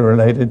directly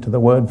related to the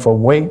word for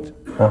weight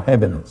or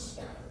heaviness.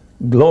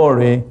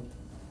 Glory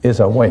is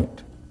a weight.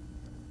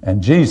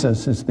 And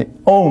Jesus is the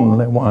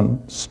only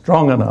one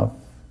strong enough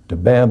to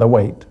bear the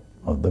weight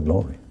of the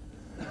glory.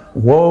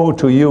 Woe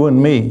to you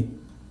and me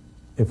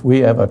if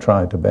we ever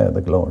try to bear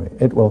the glory.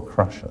 It will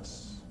crush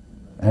us.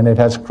 And it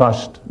has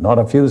crushed not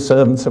a few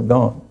servants of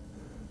God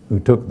who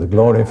took the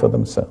glory for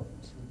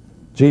themselves.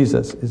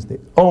 Jesus is the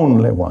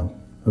only one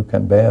who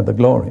can bear the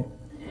glory.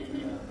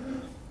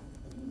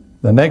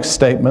 The next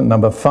statement,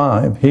 number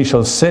 5, he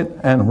shall sit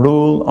and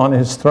rule on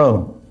his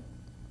throne.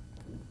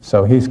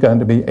 So he's going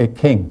to be a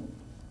king.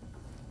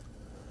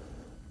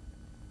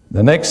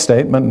 The next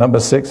statement, number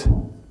 6,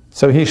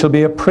 so he shall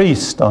be a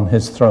priest on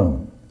his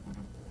throne.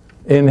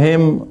 In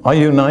him are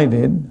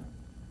united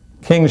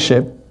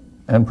kingship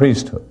and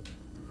priesthood.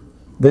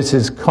 This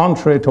is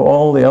contrary to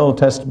all the Old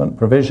Testament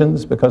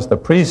provisions, because the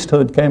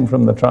priesthood came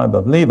from the tribe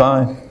of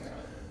Levi,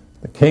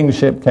 the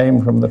kingship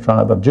came from the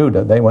tribe of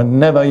Judah. They were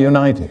never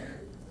united.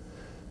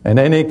 And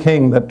any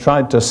king that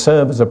tried to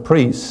serve as a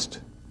priest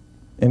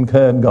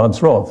incurred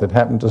God's wrath. It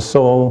happened to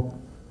Saul,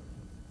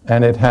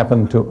 and it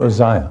happened to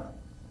Uzziah.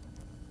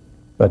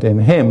 But in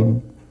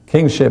him,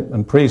 kingship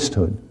and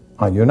priesthood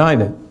are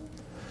united.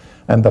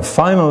 And the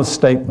final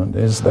statement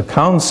is, the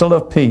counsel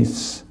of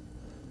peace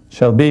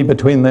shall be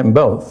between them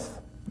both.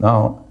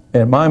 Now,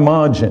 in my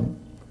margin,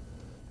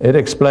 it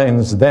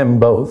explains them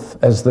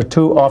both as the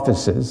 2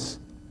 offices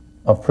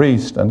of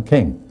priest and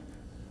king.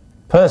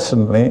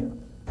 Personally,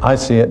 I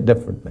see it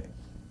differently.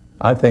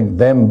 I think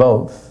them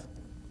both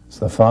is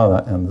the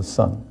Father and the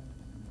Son.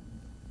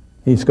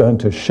 He's going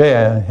to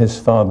share his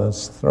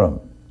Father's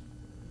throne.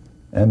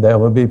 And there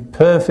will be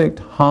perfect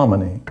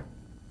harmony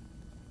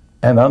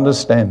and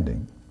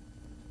understanding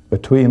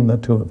between the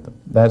 2 of them.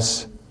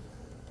 That's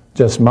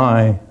just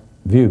my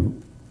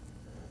view.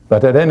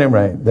 But at any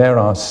rate, there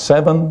are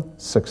 7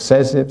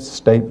 successive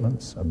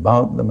statements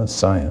about the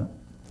Messiah.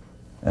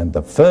 And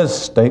the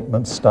first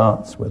statement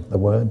starts with the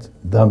words,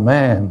 the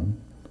man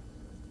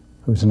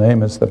whose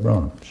name is the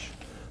branch.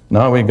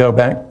 Now we go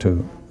back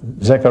to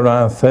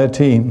Zechariah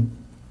 13,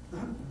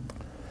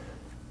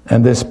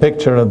 and this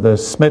picture of the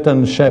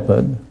smitten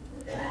shepherd.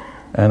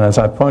 And as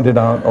I pointed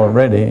out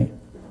already,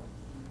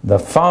 the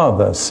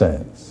Father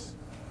says,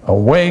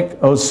 awake,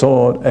 O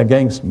sword,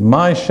 against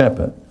my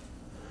shepherd,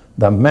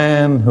 the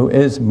man who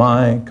is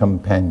my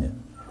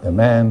companion, the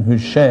man who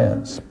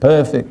shares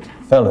perfect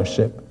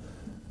fellowship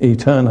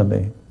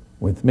eternally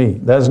with me.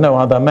 There's no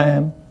other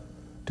man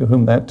to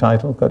whom that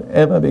title could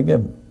ever be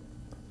given.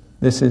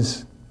 This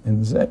is,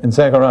 in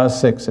Zechariah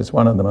 6, it's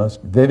one of the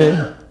most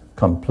vivid,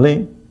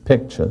 complete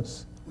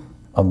pictures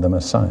of the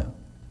Messiah.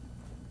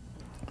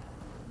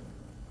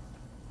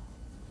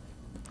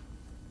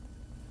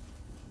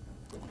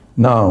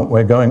 Now,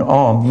 we're going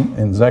on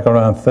in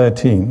Zechariah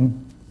 13,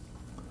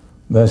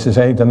 verses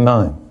 8 and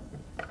 9.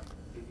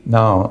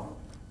 Now,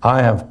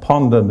 I have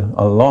pondered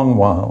a long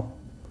while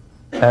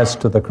as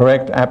to the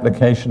correct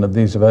application of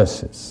these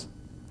verses,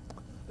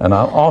 and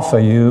I'll offer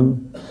you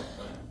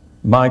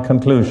my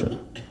conclusion,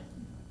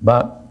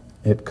 but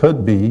it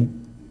could be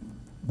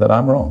that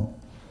I'm wrong.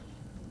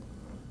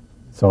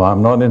 So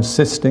I'm not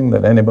insisting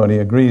that anybody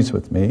agrees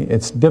with me.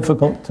 It's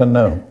difficult to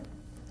know.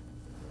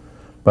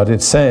 But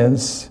it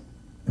says,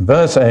 in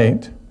verse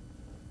 8,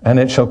 "And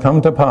it shall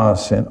come to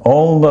pass in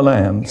all the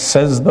land,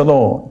 says the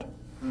Lord,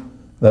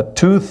 that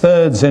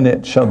 2/3 in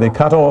it shall be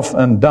cut off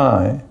and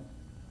die,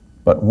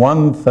 but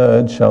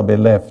 1/3 shall be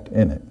left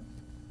in it."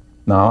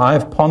 Now,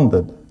 I've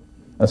pondered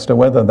as to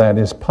whether that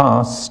is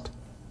past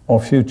or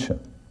future.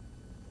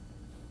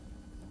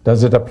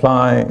 Does it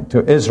apply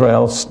to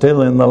Israel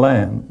still in the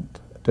land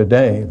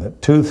today,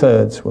 that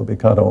 2/3 will be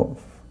cut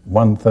off,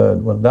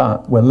 1/3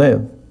 will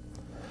live?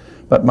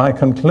 But my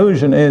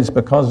conclusion is,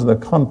 because of the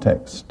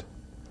context,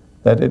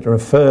 that it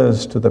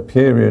refers to the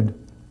period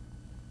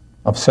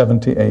of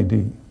 70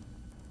 AD.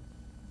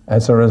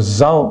 As a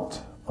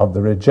result of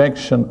the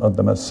rejection of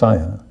the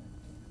Messiah,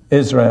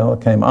 Israel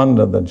came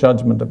under the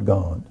judgment of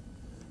God.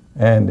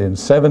 And in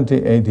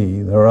 70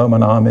 AD, the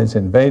Roman armies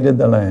invaded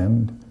the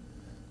land,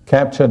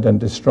 captured and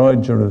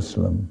destroyed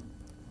Jerusalem,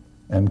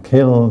 and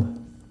killed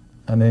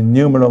an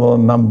innumerable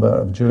number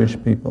of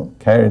Jewish people,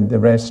 carried the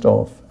rest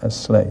off as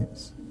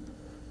slaves.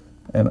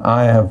 And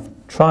I have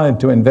tried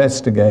to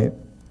investigate,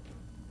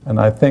 and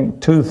I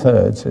think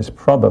 2/3 is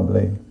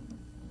probably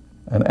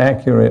an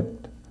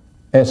accurate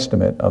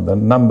estimate of the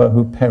number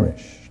who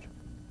perished.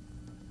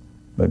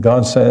 But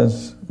God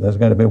says there's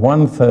going to be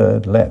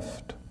 1/3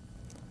 left.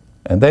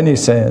 And then he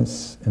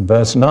says in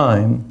verse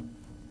 9,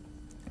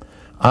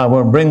 "I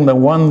will bring the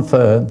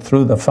 1/3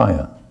 through the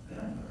fire,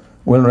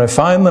 will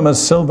refine them as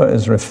silver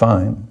is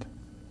refined,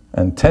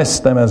 and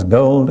test them as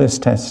gold is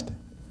tested.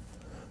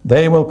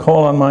 They will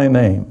call on my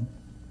name,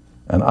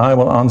 and I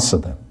will answer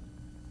them.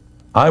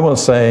 I will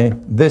say,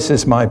 'This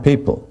is my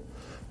people.'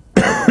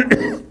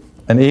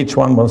 And each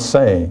one will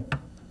say,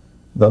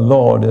 'The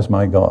Lord is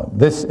my God.'"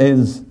 This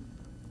is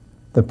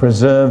the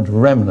preserved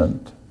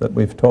remnant that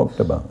we've talked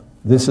about.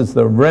 This is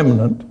the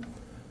remnant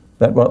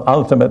that will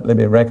ultimately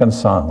be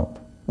reconciled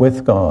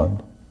with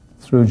God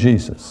through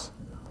Jesus.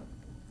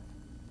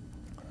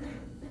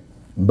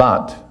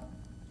 But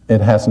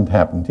it hasn't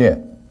happened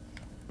yet.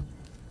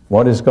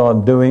 What is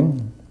God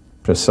doing?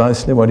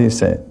 Precisely what he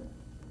said.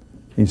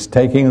 He's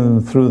taking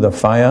them through the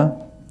fire,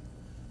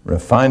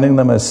 refining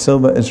them as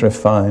silver is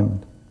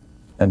refined,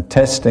 and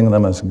testing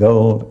them as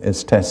gold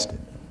is tested.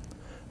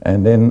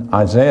 And in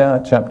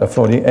Isaiah chapter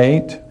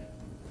 48,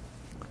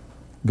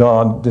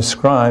 God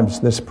describes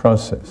this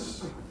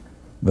process.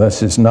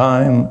 Verses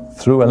 9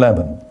 through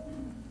 11.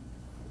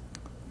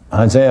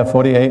 Isaiah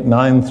 48,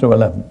 9 through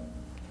 11.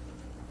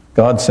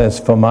 God says,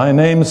 "For my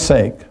name's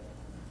sake,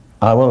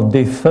 I will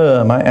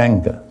defer my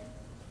anger,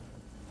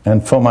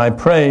 and for my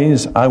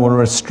praise, I will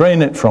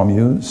restrain it from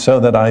you, so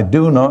that I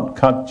do not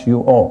cut you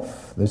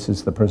off." This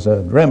is the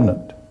preserved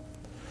remnant.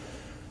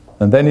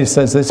 And then he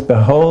says this,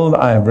 "Behold,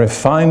 I have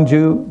refined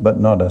you, but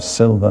not as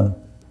silver.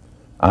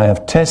 I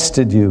have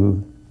tested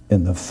you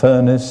in the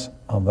furnace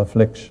of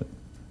affliction."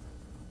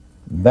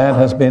 That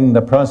has been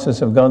the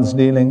process of God's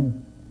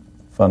dealing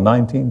for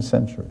 19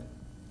 centuries.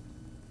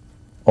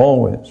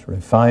 Always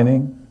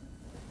refining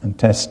and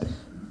testing.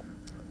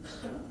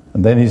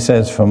 And then he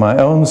says, for my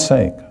own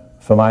sake,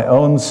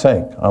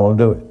 I will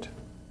do it.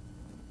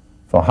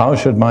 For how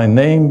should my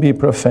name be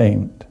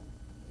profaned?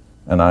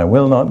 And I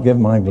will not give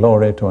my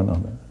glory to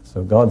another.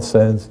 So God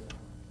says,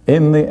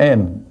 in the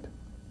end,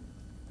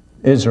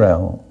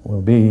 Israel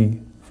will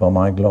be for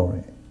my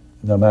glory.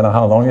 No matter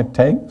how long it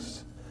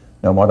takes,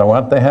 no matter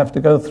what they have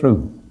to go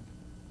through,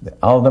 the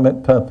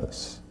ultimate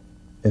purpose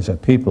is a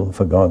people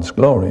for God's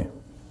glory.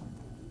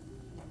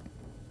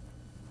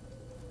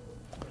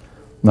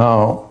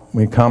 Now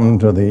we come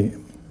to the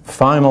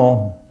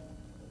final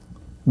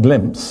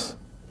glimpse,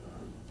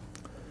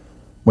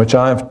 which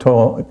I've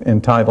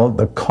entitled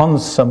The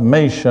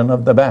Consummation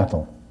of the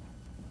Battle.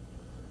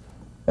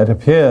 It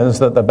appears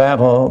that the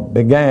battle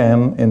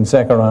began in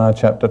Zechariah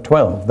chapter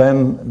 12.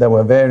 Then there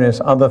were various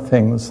other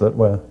things that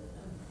were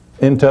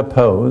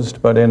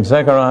interposed, but in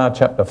Zechariah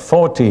chapter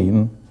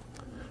 14,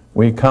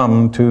 we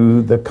come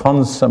to the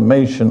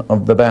consummation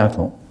of the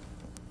battle.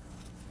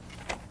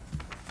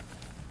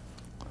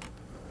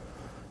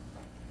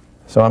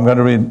 So I'm going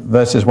to read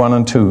verses 1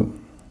 and 2.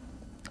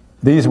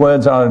 These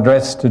words are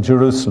addressed to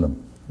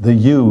Jerusalem. The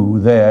you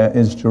there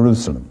is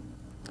Jerusalem.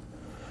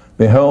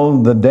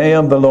 Behold, the day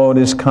of the Lord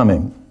is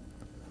coming,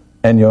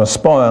 and your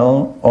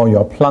spoil or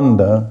your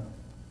plunder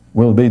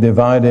will be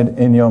divided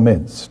in your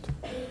midst.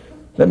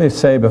 Let me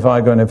say before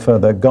I go any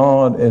further,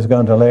 God is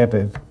going to let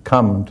it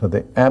come to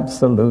the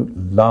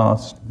absolute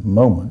last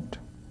moment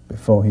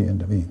before he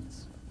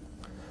intervenes.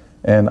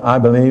 And I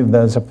believe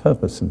there's a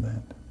purpose in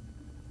that.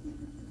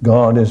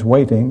 God is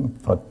waiting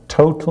for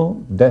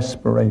total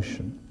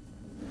desperation,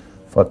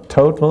 for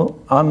total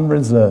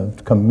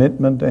unreserved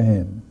commitment to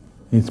him.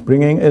 He's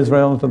bringing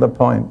Israel to the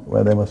point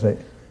where they will say,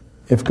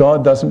 if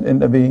God doesn't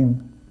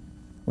intervene,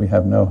 we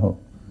have no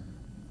hope.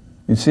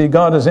 You see,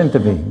 God has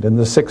intervened in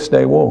the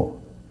Six-Day War.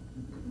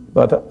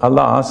 But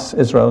alas,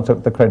 Israel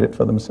took the credit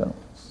for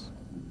themselves.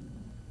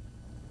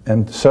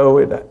 And so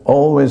it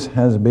always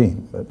has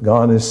been. But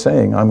God is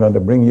saying, I'm going to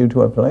bring you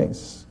to a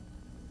place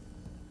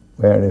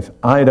where if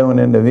I don't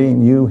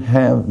intervene, you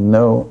have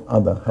no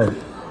other hope.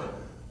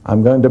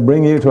 I'm going to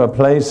bring you to a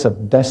place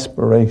of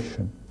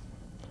desperation.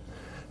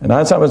 And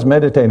as I was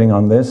meditating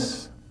on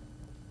this,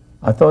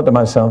 I thought to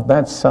myself,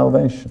 that's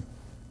salvation.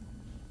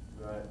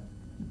 Right.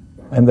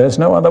 And there's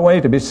no other way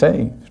to be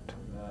saved.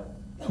 Right.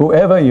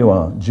 Whoever you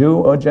are, Jew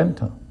or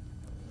Gentile,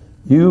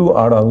 you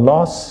are a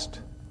lost,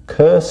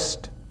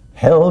 cursed,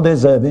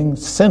 hell-deserving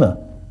sinner.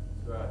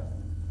 Right.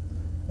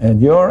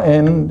 And your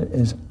end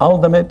is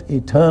ultimate,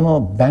 eternal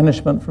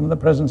banishment from the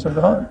presence of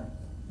God. Right.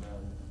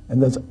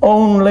 And there's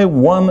only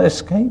one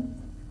escape.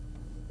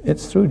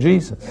 It's through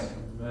Jesus.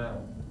 Right.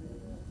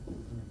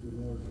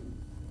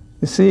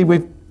 You see,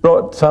 we've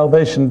brought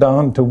salvation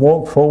down to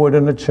walk forward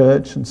in a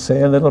church and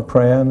say a little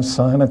prayer and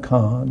sign a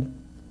card.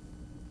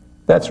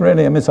 That's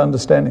really a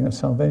misunderstanding of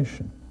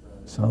salvation.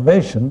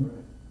 Salvation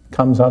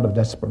comes out of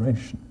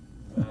desperation.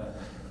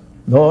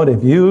 Lord,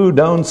 if you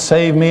don't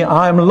save me,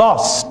 I'm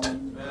lost.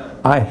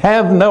 I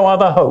have no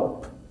other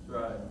hope.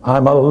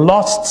 I'm a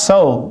lost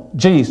soul,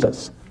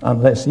 Jesus,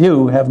 unless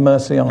you have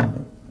mercy on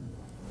me.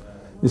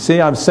 You see,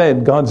 I've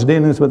said God's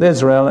dealings with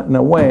Israel in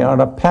a way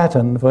are a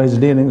pattern for his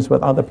dealings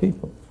with other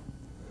people.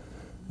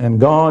 And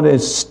God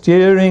is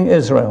steering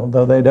Israel,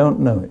 though they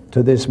don't know it,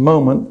 to this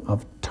moment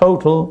of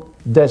total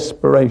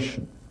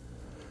desperation,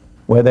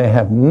 where they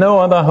have no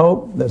other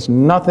hope, there's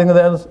nothing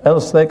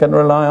else they can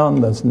rely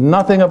on, there's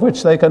nothing of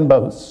which they can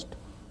boast,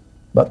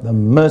 but the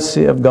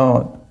mercy of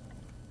God.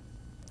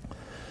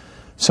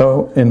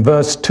 So in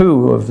verse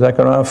 2 of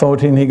Zechariah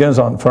 14, he goes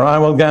on, for I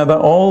will gather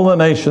all the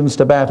nations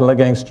to battle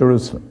against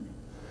Jerusalem.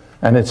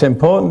 And it's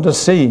important to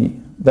see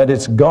that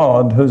it's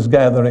God who's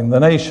gathering the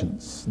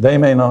nations. They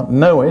may not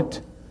know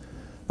it,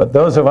 but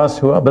those of us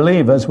who are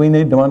believers, we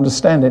need to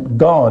understand it.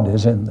 God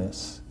is in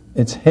this.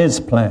 It's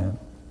his plan.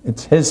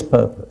 It's his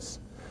purpose.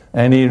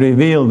 And he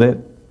revealed it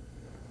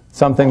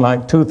something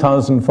like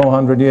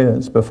 2,400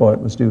 years before it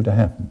was due to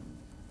happen.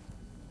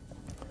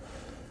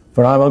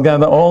 For I will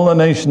gather all the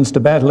nations to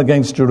battle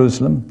against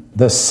Jerusalem.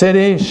 The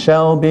city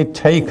shall be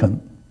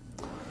taken,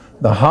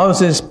 the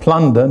houses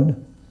plundered,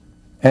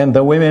 and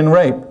the women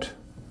raped.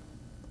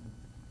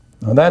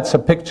 Now that's a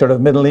picture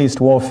of Middle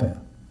East warfare.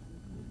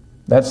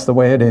 That's the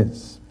way it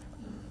is.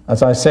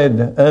 As I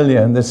said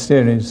earlier in this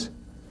series,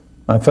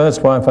 my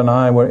first wife and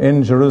I were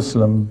in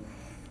Jerusalem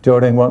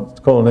during what's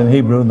called in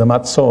Hebrew the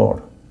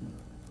Matzor,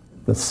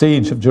 the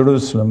siege of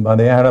Jerusalem by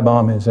the Arab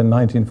armies in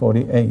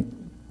 1948.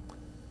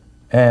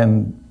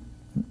 And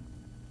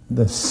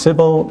the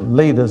civil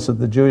leaders of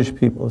the Jewish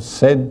people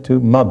said to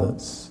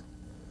mothers,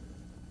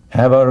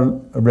 have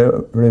a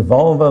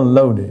revolver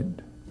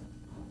loaded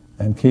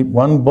and keep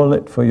one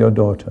bullet for your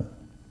daughter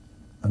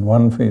and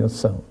one for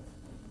yourself.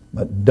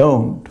 But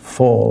don't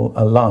fall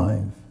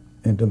alive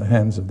into the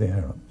hands of the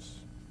Arabs.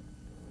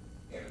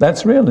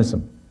 That's realism.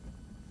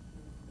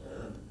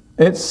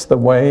 It's the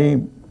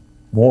way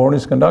war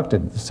is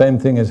conducted. The same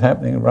thing is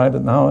happening right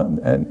now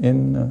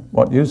in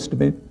what used to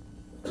be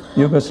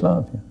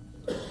Yugoslavia.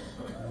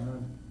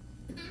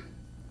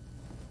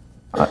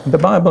 The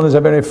Bible is a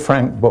very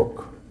frank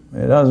book.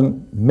 It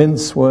doesn't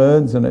mince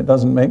words and it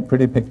doesn't make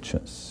pretty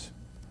pictures.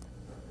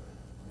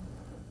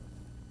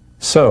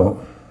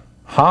 So,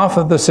 half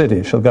of the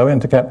city shall go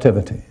into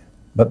captivity,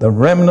 but the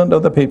remnant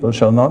of the people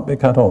shall not be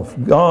cut off.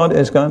 God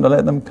is going to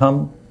let them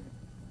come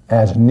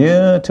as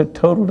near to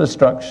total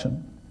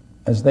destruction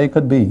as they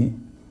could be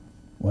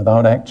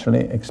without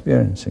actually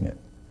experiencing it.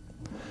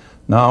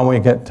 Now we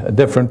get a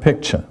different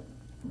picture.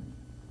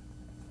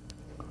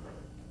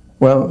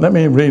 Well, let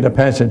me read a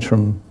passage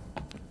from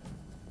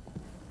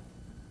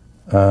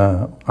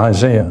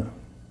Isaiah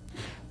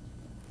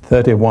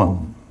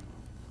 31,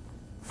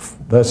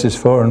 verses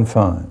 4 and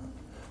 5.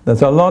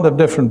 There's a lot of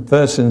different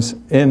verses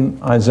in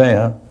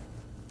Isaiah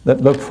that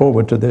look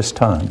forward to this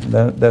time.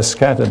 They're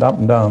scattered up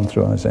and down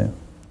through Isaiah.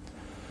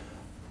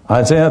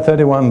 Isaiah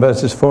 31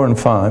 verses 4 and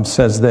 5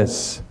 says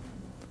this,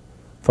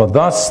 for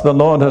thus the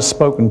Lord has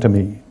spoken to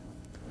me,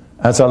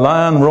 as a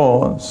lion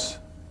roars,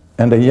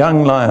 and a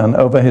young lion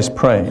over his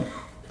prey.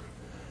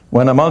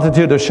 When a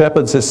multitude of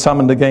shepherds is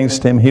summoned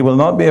against him, he will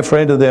not be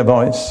afraid of their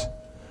voice,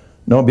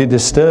 nor be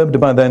disturbed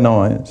by their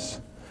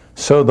noise.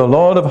 So the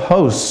Lord of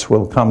hosts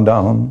will come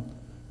down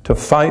to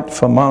fight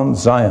for Mount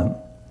Zion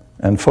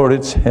and for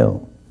its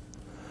hill.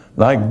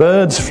 Like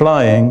birds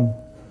flying,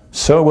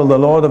 so will the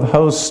Lord of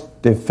hosts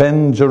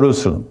defend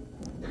Jerusalem.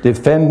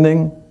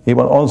 Defending, he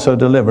will also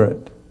deliver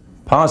it.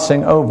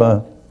 Passing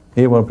over,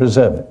 he will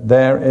preserve it.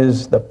 There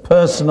is the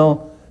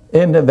personal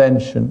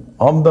intervention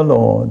of the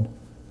Lord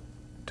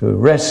to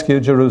rescue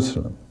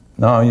Jerusalem.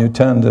 Now you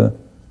turn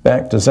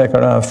back to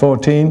Zechariah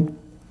 14,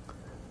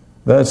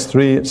 verse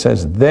 3, it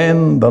says,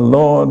 then the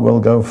Lord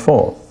will go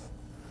forth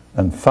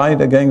and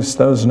fight against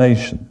those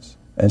nations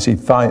as he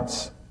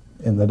fights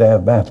in the day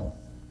of battle.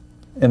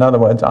 In other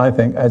words, I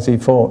think as he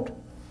fought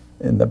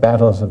in the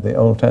battles of the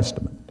Old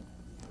Testament.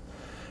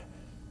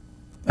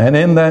 And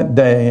in that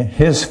day,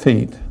 his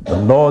feet, the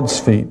Lord's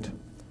feet,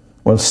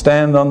 will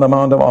stand on the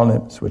Mount of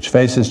Olives, which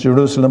faces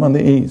Jerusalem on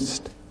the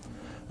east.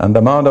 And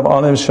the Mount of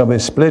Olives shall be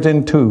split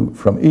in two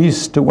from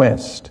east to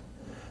west,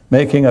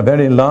 making a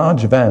very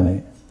large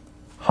valley.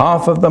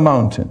 Half of the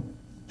mountain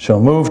shall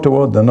move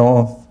toward the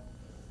north,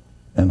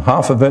 and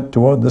half of it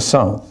toward the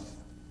south.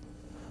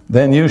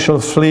 Then you shall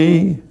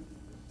flee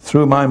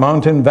through my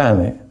mountain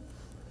valley,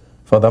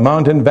 for the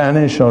mountain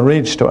valley shall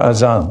reach to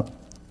Azal.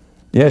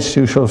 Yes,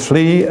 you shall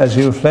flee as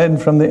you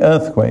fled from the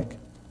earthquake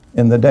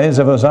in the days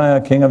of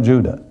Uzziah, king of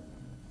Judah.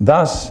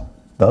 Thus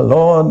the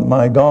Lord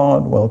my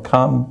God will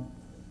come,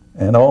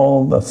 and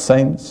all the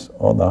saints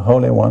or the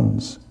holy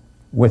ones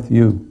with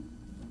you.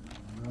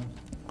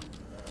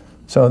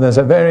 So there's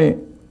a very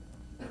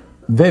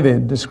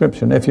vivid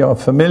description. If you're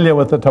familiar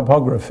with the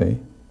topography,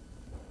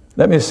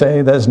 let me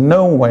say there's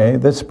no way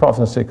this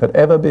prophecy could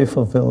ever be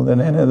fulfilled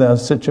in any other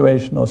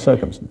situation or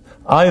circumstance.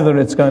 Either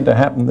it's going to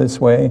happen this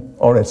way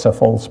or it's a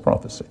false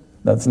prophecy.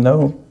 There's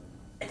no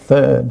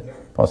third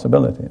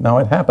possibility. Now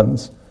it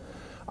happens,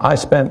 I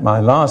spent my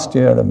last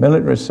year of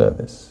military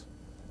service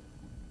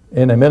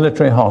in a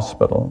military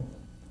hospital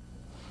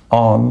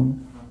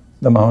on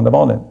the Mount of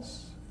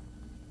Olives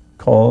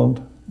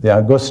called the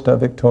Augusta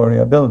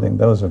Victoria building.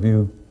 Those of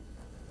you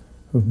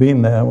who've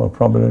been there will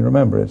probably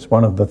remember it's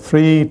one of the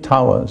 3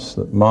 towers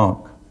that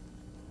mark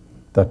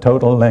the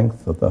total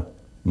length of the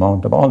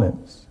Mount of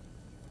Olives.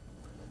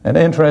 And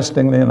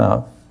interestingly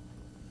enough,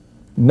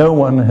 no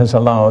one is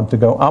allowed to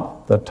go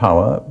up the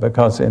tower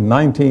because in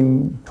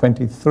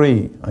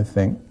 1923, I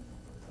think,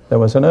 there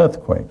was an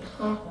earthquake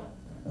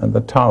and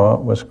the tower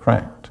was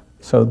cracked.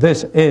 So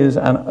this is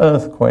an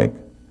earthquake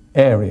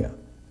area.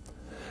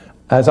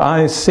 As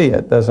I see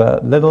it, there's a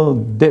little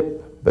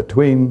dip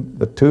between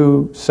the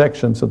 2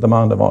 sections of the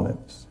Mount of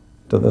Olives,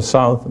 to the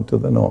south and to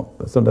the north.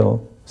 There's a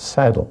little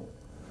saddle.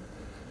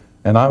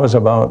 And I was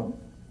about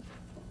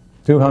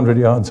 200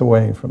 yards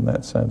away from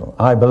that saddle.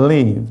 I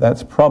believe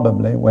that's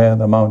probably where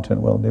the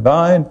mountain will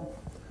divide.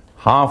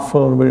 Half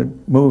will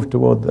move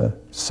toward the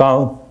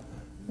south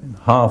and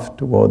half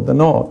toward the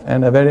north.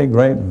 And a very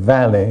great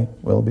valley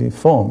will be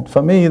formed.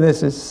 For me,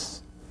 this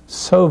is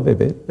so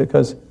vivid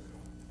because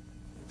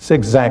it's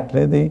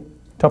exactly the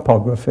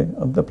topography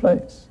of the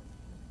place.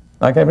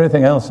 Like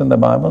everything else in the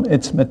Bible,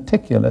 it's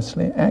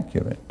meticulously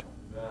accurate.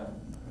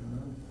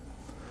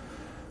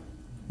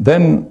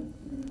 Then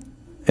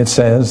it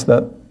says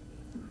that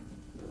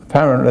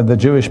apparently the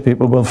Jewish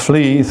people will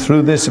flee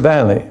through this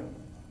valley,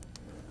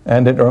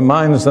 and it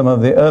reminds them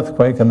of the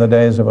earthquake in the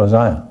days of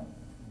Uzziah.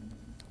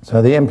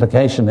 So the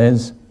implication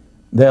is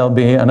there'll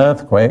be an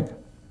earthquake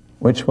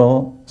which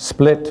will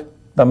split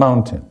the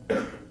mountain.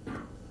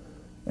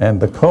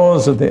 And the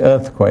cause of the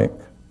earthquake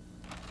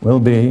will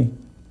be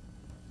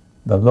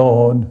the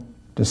Lord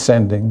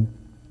descending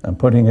and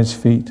putting his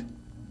feet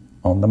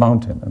on the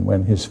mountain. And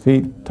when his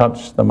feet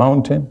touch the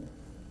mountain,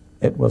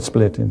 it will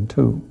split in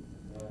two.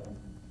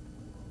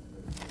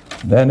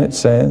 Then it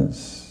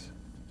says,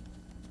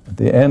 at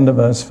the end of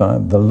verse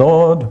 5, the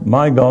Lord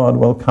my God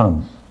will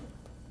come,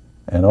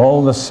 and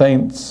all the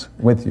saints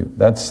with you.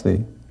 That's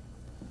the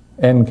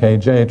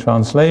NKJ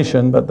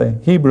translation, but the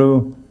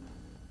Hebrew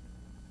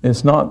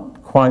is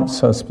not quite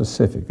so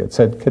specific. It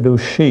said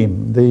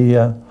Kedushim,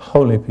 the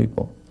holy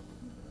people.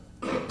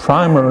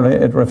 Primarily,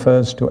 it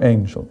refers to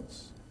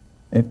angels.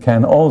 It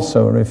can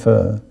also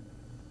refer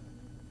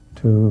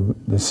to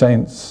the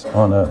saints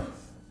on earth.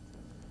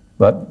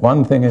 But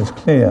one thing is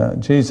clear,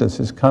 Jesus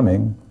is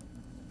coming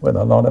with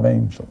a lot of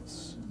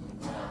angels.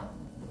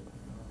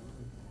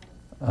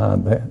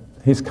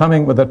 He's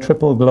coming with a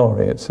triple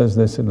glory. It says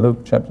this in Luke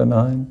chapter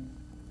 9.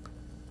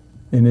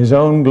 In his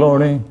own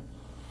glory,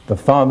 the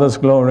Father's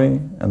glory,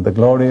 and the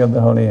glory of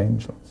the holy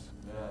angels.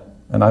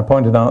 And I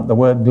pointed out the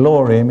word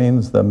glory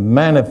means the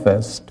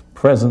manifest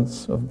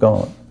presence of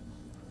God.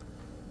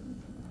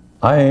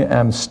 I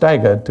am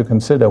staggered to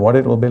consider what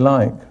it will be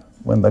like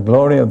when the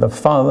glory of the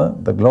Father,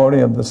 the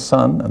glory of the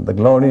Son, and the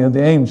glory of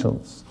the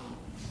angels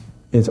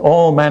is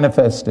all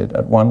manifested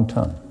at one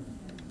time.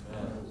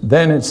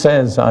 Then it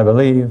says, I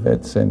believe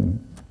it's in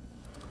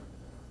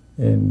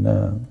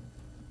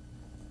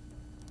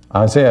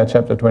Isaiah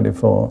chapter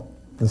 24,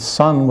 the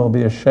sun will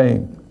be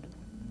ashamed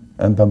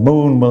and the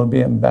moon will be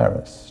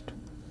embarrassed,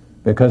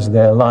 because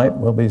their light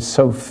will be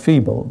so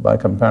feeble by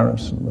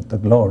comparison with the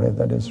glory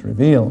that is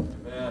revealed.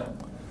 Amen.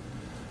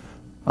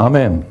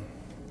 Amen.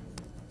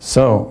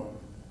 So,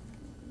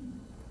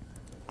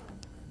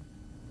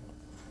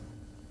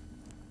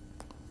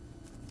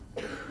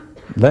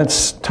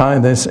 let's tie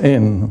this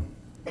in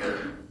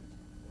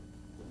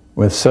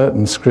with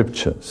certain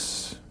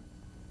scriptures.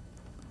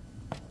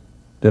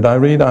 Did I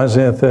read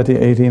Isaiah 30,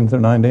 18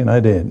 through 19?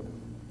 I did.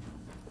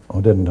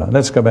 Or didn't I?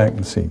 Let's go back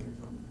and see.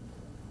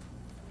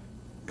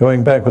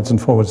 Going backwards and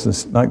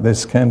forwards like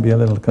this can be a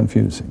little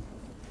confusing.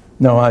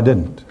 No, I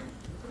didn't.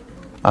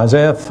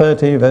 Isaiah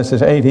 30,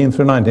 verses 18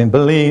 through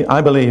 19, I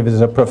believe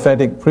is a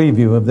prophetic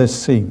preview of this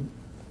scene.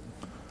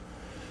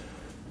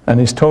 And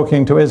he's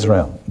talking to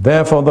Israel.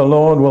 Therefore the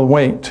Lord will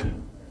wait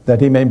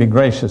that he may be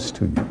gracious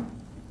to you.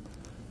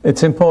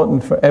 It's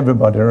important for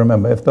everybody to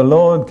remember, if the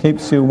Lord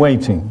keeps you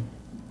waiting,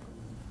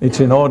 it's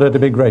in order to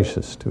be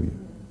gracious to you.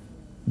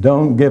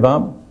 Don't give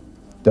up.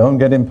 Don't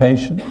get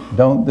impatient.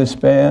 Don't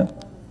despair.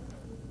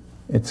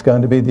 It's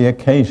going to be the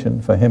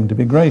occasion for him to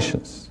be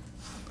gracious.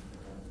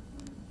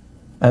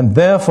 And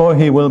therefore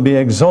he will be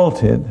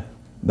exalted,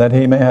 that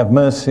he may have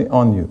mercy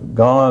on you.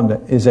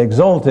 God is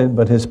exalted,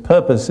 but his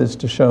purpose is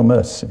to show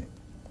mercy.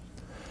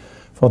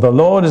 For the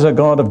Lord is a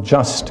God of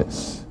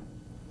justice.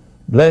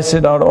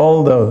 Blessed are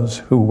all those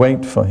who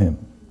wait for him.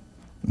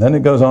 And then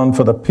it goes on,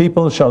 for the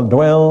people shall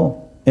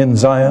dwell in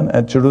Zion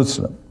at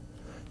Jerusalem.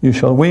 You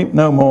shall weep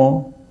no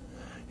more.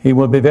 He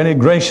will be very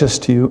gracious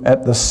to you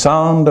at the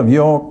sound of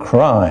your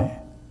cry.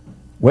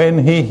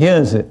 When he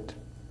hears it,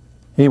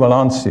 he will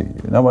answer you.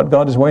 You know what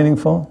God is waiting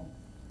for?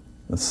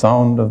 The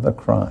sound of the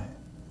cry.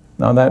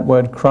 Now that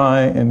word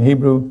cry in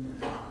Hebrew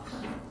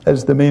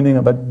has the meaning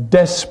of a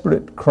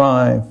desperate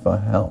cry for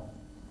help.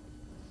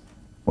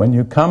 When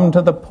you come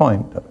to the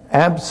point of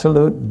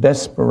absolute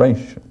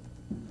desperation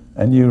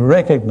and you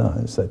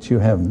recognize that you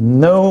have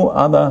no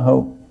other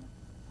hope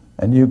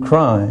and you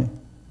cry,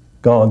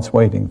 God's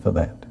waiting for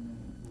that.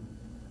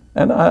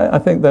 And I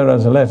think there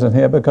is a lesson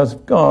here, because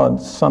God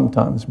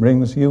sometimes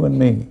brings you and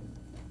me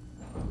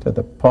to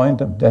the point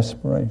of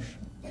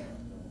desperation.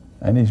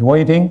 And he's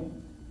waiting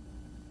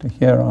to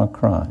hear our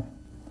cry.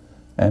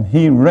 And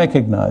he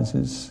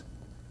recognizes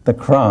the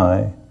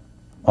cry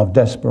of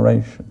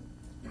desperation.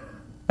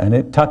 And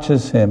it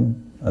touches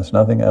him as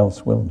nothing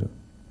else will do.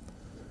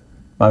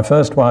 My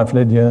first wife,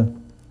 Lydia,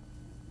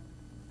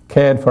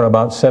 cared for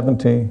about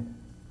 70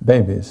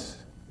 babies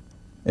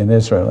in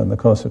Israel in the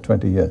course of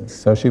 20 years.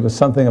 So she was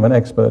something of an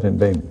expert in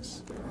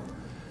babies.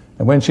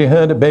 And when she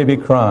heard a baby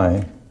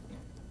cry,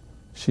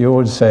 she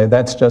would say,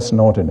 that's just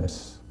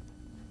naughtiness,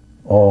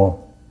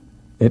 or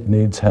it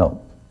needs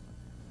help.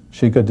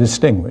 She could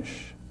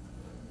distinguish.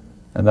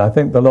 And I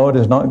think the Lord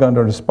is not going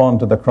to respond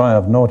to the cry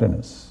of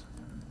naughtiness.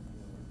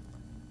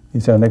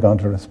 He's only going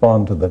to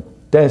respond to the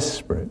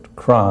desperate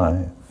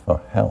cry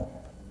for help.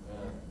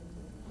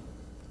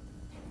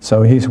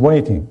 So he's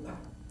waiting.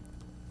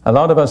 A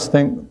lot of us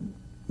think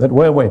that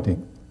we're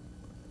waiting.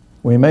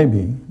 We may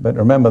be, but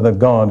remember that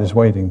God is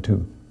waiting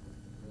too.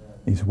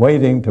 He's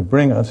waiting to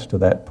bring us to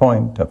that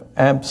point of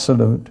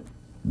absolute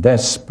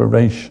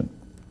desperation.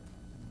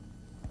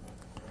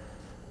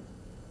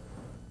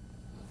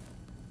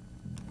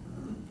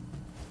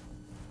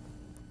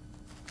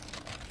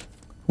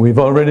 We've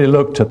already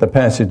looked at the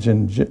passage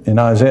in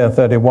Isaiah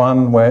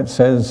 31 where it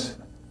says,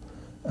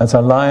 as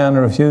a lion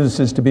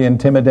refuses to be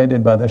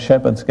intimidated by the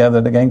shepherds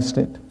gathered against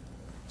it,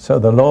 so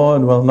the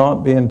Lord will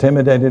not be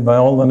intimidated by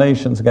all the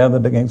nations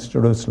gathered against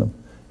Jerusalem.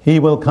 He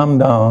will come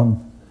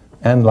down,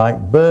 and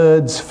like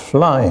birds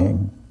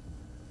flying,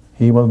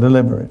 he will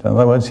deliver it. In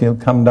other words, he'll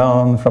come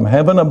down from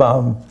heaven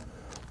above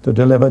to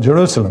deliver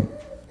Jerusalem.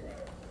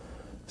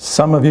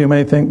 Some of you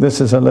may think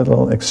this is a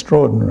little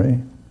extraordinary,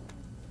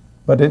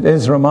 but it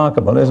is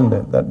remarkable, isn't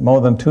it, that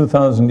more than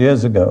 2,000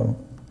 years ago,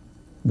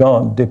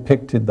 God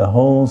depicted the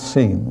whole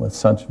scene with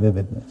such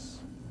vividness.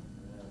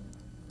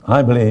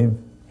 I believe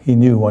he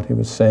knew what he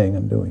was saying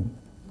and doing.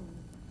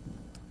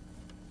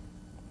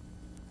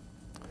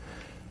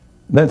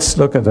 Let's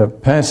look at a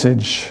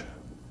passage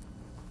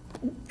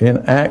in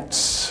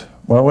Acts.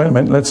 Well, wait a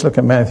minute. Let's look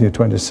at Matthew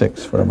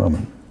 26 for a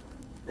moment.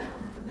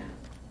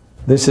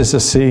 This is a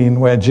scene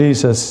where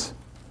Jesus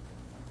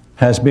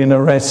has been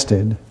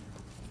arrested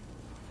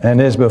and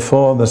is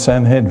before the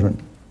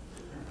Sanhedrin,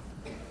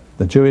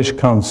 the Jewish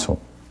council.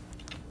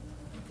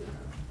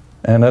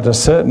 And at a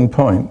certain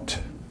point,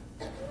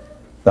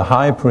 the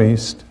high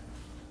priest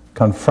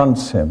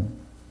confronts him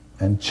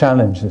and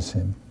challenges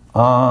him.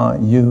 Are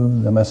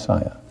you the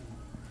Messiah?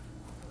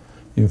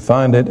 You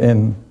find it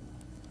in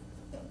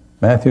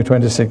Matthew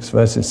 26,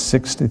 verses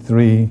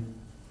 63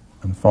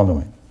 and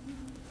following.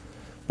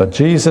 But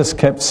Jesus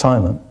kept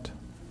silent.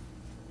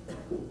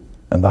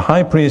 And the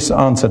high priest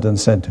answered and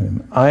said to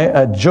him, I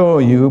adjure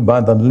you by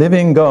the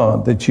living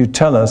God that you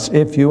tell us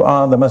if you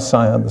are the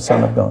Messiah, the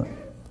Son of God.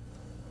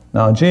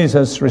 Now,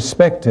 Jesus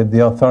respected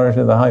the authority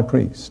of the high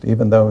priest,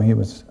 even though he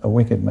was a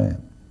wicked man.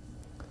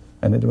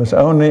 And it was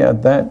only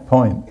at that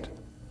point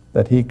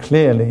that he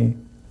clearly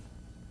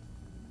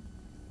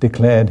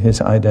declared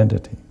his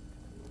identity.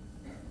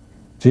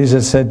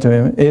 Jesus said to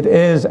him, it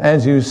is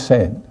as you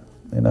said.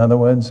 In other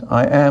words,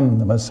 I am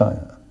the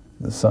Messiah,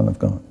 the Son of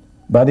God.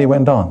 But he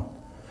went on,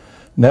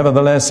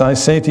 nevertheless, I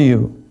say to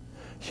you,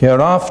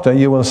 hereafter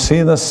you will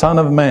see the Son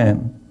of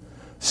Man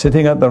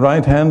sitting at the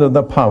right hand of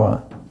the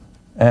power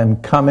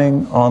and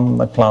coming on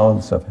the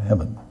clouds of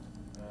heaven.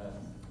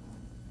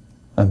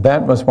 And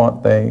that was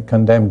what they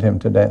condemned him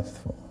to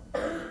death for,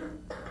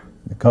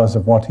 because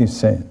of what he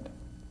said.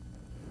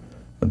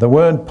 But the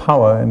word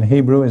power in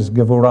Hebrew is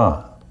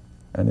gevurah,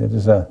 and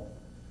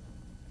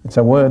it's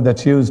a word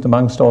that's used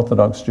amongst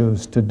Orthodox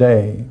Jews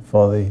today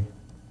for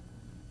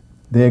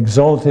the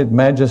exalted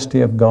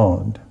majesty of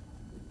God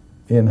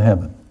in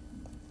heaven.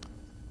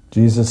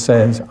 Jesus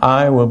says,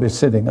 I will be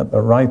sitting at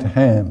the right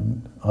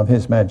hand of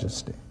His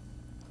Majesty,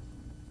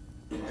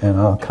 and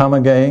I'll come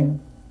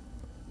again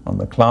on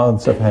the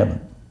clouds of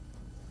heaven.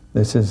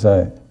 This is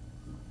a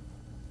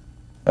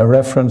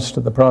reference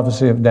to the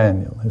prophecy of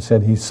Daniel, who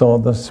said he saw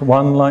this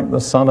one like the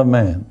Son of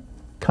Man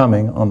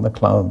coming on the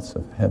clouds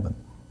of heaven.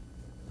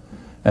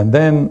 And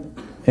then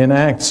in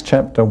Acts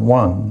chapter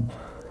 1,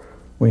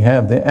 we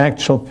have the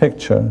actual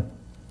picture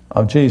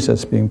of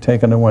Jesus being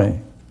taken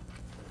away.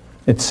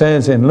 It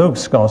says in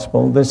Luke's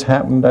Gospel, this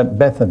happened at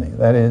Bethany,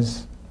 that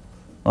is,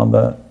 on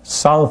the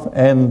south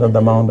end of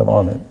the Mount of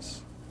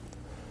Olives.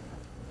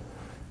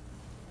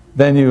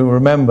 Then you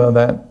remember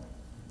that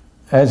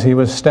as he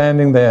was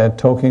standing there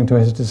talking to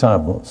his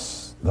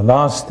disciples, the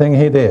last thing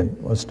he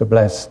did was to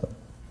bless them.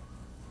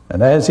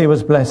 And as he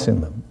was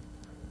blessing them,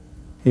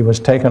 he was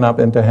taken up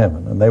into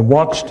heaven. And they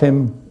watched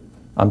him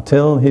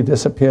until he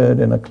disappeared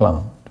in a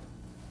cloud.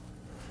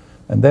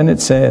 And then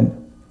it said,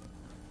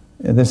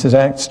 this is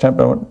Acts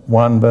chapter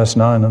 1, verse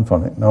 9 and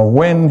following. Now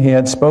when he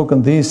had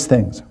spoken these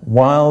things,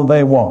 while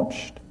they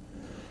watched,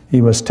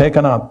 he was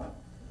taken up,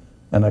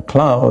 and a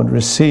cloud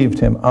received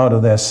him out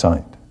of their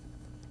sight.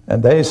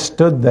 And they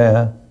stood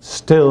there,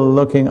 still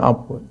looking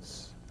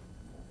upwards,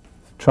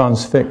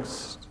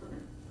 transfixed.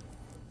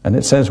 And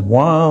it says,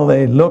 while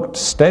they looked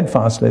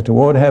steadfastly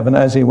toward heaven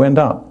as he went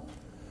up,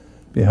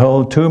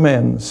 behold, two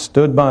men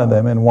stood by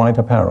them in white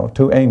apparel,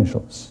 two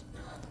angels,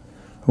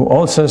 who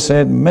also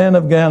said, Men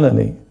of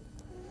Galilee,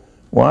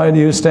 why do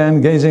you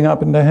stand gazing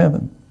up into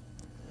heaven?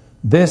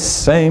 This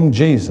same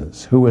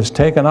Jesus, who was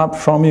taken up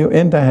from you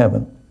into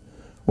heaven,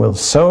 will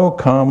so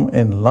come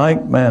in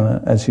like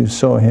manner as you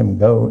saw him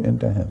go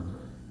into heaven.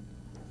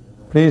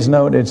 Please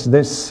note, it's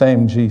this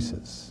same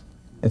Jesus.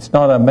 It's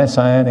not a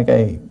messianic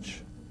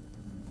age.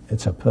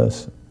 It's a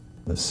person,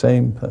 the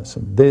same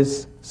person.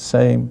 This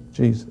same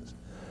Jesus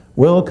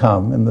will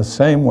come in the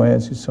same way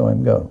as you saw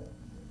him go.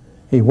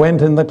 He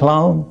went in the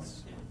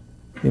clouds.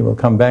 He will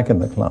come back in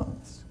the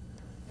clouds.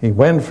 He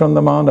went from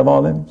the Mount of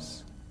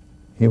Olives.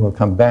 He will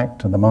come back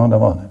to the Mount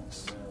of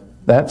Olives.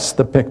 That's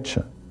the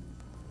picture.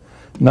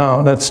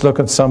 Now let's look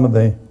at some of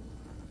the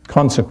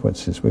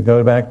consequences. We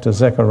go back to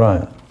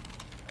Zechariah,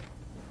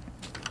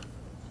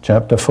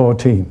 chapter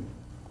 14,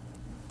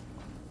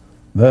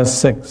 verse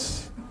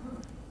 6.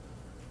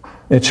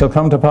 It shall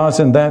come to pass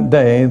in that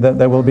day that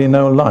there will be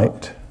no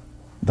light.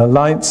 The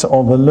lights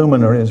or the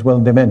luminaries will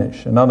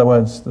diminish. In other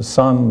words, the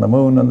sun, the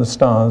moon, and the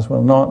stars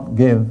will not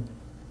give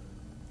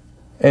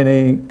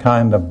any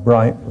kind of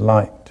bright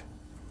light.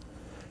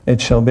 It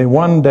shall be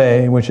one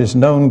day which is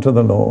known to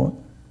the Lord,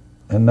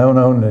 and known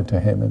only to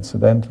him,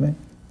 incidentally,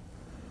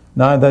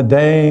 neither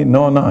day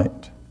nor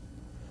night.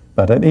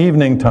 But at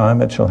evening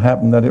time it shall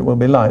happen that it will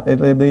be light. It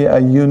will be a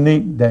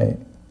unique day,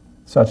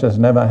 such as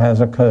never has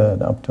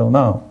occurred up till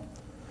now.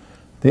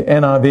 The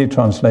NIV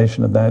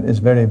translation of that is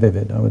very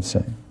vivid, I would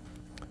say.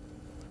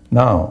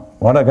 Now,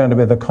 what are going to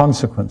be the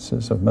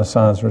consequences of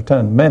Messiah's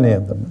return? Many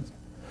of them.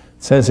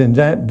 It says, in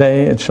that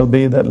day it shall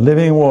be that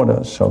living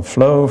waters shall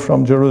flow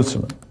from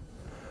Jerusalem,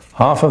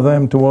 half of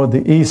them toward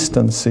the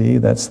eastern sea,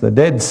 that's the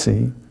Dead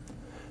Sea,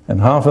 and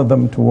half of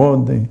them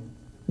toward the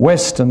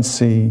western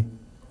sea,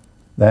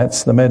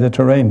 that's the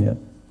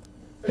Mediterranean.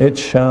 It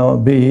shall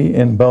be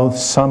in both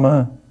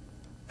summer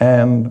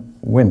and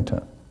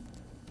winter.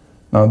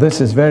 Now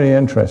this is very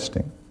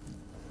interesting,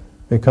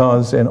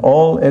 because in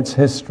all its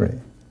history,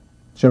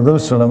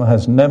 Jerusalem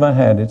has never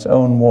had its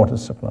own water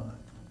supply.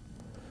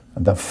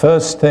 And the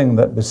first thing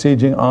that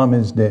besieging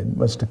armies did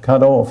was to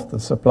cut off the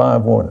supply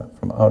of water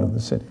from out of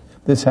the city.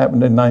 This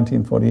happened in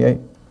 1948.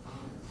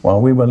 While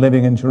we were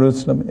living in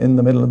Jerusalem in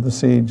the middle of the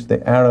siege,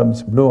 the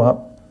Arabs blew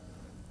up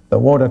the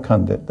water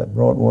conduit that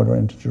brought water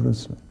into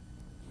Jerusalem.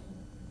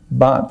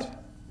 But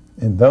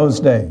in those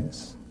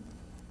days,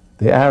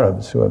 the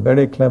Arabs, who are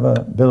very clever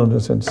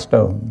builders in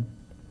stone,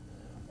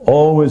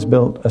 always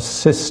built a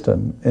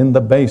cistern in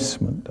the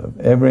basement of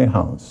every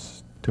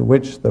house to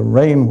which the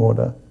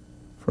rainwater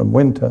from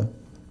winter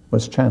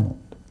was channeled.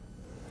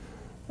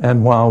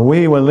 And while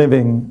we were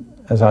living,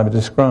 as I've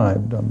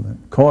described, on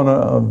the corner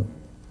of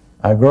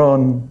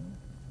Agron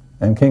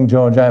and King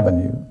George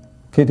Avenue,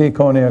 kitty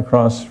corner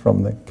across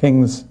from the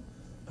King's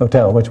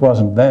Hotel, which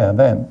wasn't there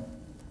then,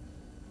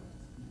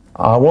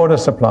 our water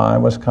supply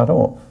was cut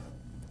off.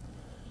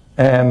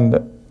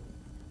 And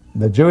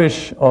the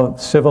Jewish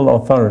civil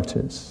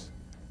authorities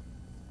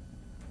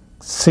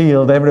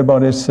sealed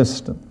everybody's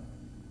cistern.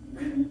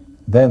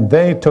 Then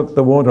they took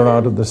the water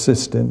out of the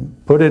cistern,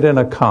 put it in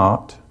a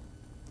cart,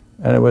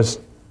 and it was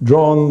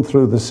drawn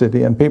through the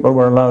city, and people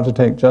were allowed to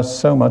take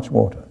just so much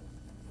water.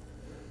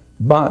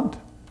 But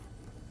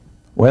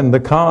when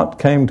the cart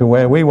came to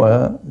where we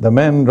were, the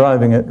men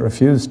driving it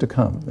refused to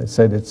come. They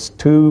said, it's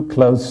too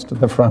close to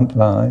the front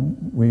line,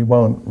 we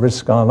won't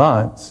risk our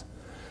lives.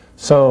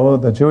 So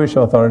the Jewish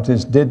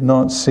authorities did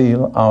not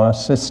seal our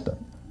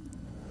cistern.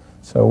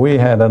 So we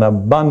had an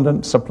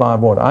abundant supply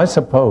of water. I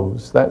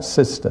suppose that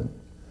cistern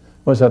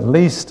was at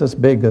least as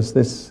big as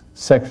this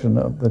section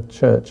of the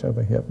church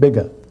over here,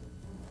 bigger,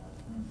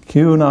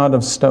 hewn out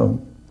of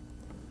stone.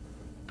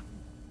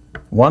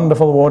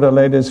 Wonderful water,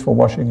 ladies, for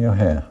washing your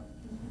hair.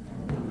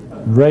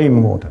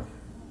 Rainwater.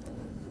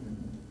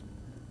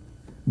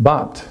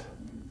 But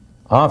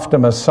after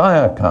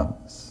Messiah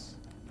comes,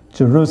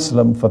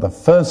 Jerusalem, for the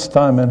first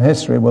time in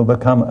history, will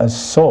become a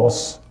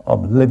source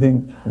of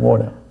living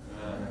water.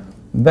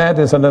 That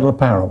is a little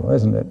parable,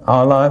 isn't it?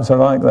 Our lives are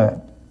like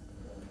that.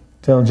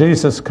 Till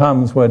Jesus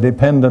comes, we're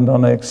dependent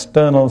on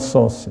external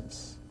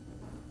sources.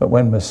 But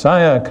when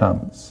Messiah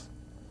comes,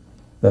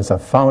 there's a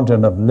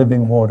fountain of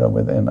living water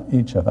within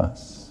each of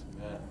us.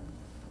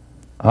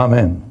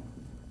 Amen.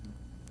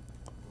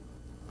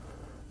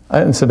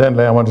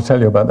 Incidentally, I want to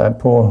tell you about that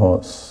poor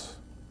horse.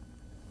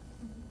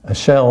 A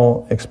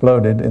shell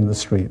exploded in the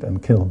street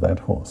and killed that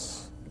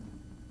horse.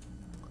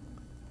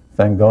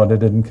 Thank God it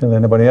didn't kill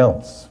anybody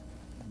else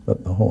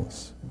but the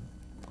horse.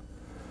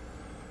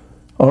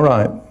 All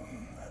right,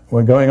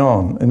 we're going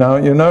on. Now,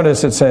 you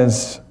notice it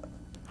says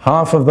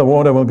half of the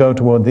water will go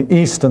toward the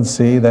eastern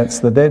sea, that's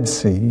the Dead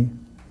Sea,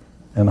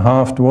 and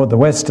half toward the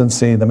western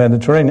sea, the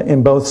Mediterranean,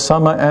 in both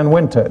summer and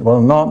winter. It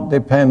will not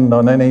depend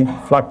on any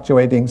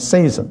fluctuating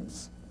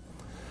seasons.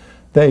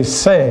 They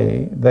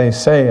say,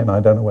 and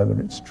I don't know whether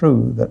it's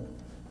true, that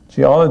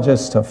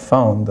geologists have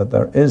found that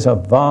there is a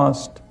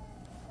vast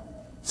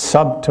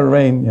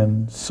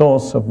subterranean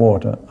source of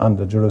water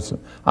under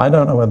Jerusalem. I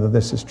don't know whether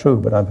this is true,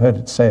 but I've heard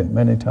it said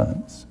many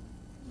times.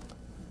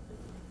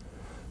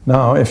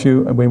 Now,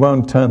 we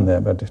won't turn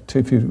there, but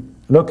if you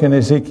look in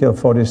Ezekiel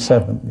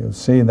 47, you'll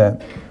see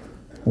that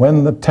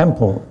when the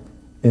temple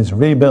is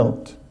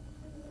rebuilt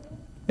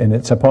in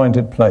its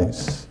appointed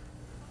place,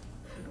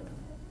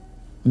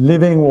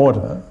 living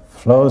water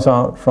flows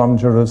out from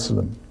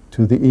Jerusalem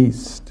to the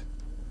east,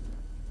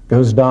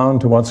 goes down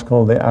to what's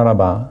called the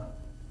Arabah,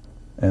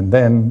 and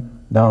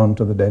then down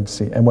to the Dead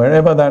Sea. And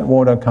wherever that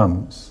water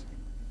comes,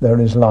 there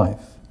is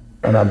life,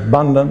 an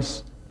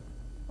abundance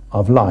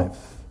of life.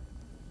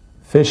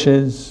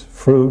 Fishes,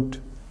 fruit,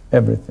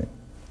 everything.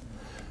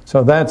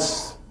 So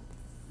that's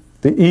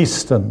the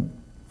eastern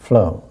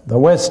flow. The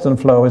western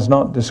flow is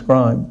not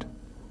described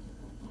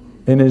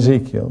in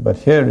Ezekiel, but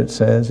here it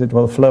says it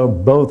will flow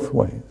both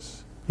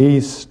ways,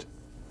 east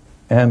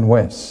and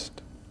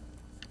west.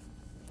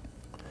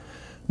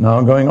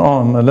 Now going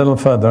on a little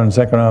further in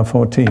Zechariah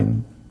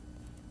 14,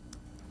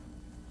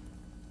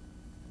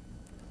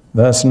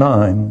 verse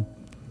 9,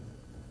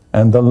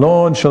 and the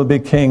Lord shall be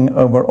king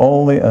over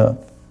all the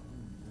earth.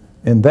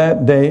 In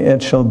that day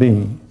it shall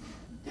be,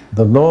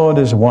 the Lord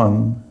is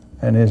one,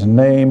 and his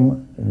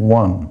name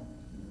one.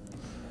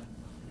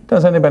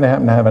 Does anybody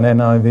happen to have an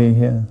NIV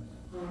here?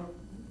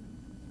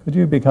 Could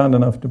you be kind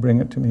enough to bring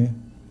it to me?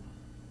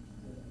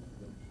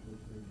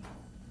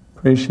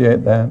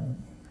 Appreciate that.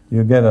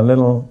 You get a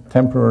little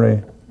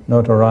temporary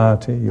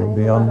notoriety. You'll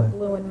be on there.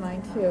 Blue in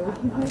mine too.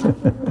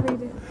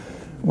 Read it.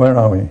 Where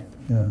are we?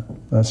 Yeah,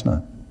 that's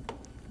not.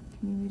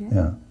 Can you read it?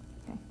 Yeah.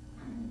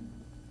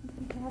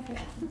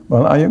 Okay.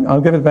 Well,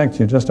 I'll give it back to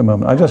you just a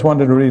moment. I just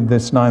wanted to read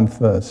this 9th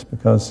verse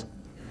because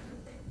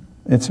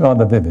it's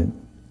rather vivid.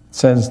 It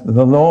says,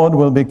 the Lord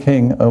will be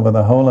king over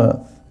the whole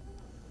earth.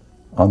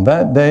 On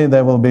that day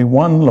there will be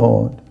one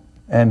Lord,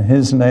 and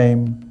his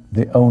name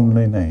the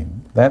only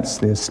name. That's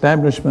the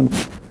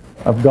establishment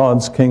of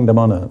God's kingdom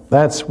on earth.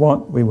 That's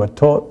what we were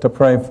taught to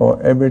pray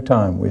for every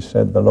time we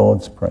said the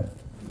Lord's Prayer.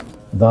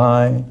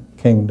 Thy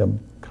kingdom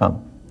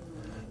come.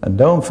 And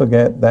don't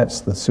forget,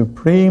 that's the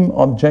supreme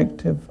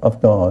objective of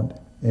God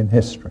in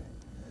history.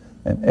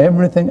 And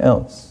everything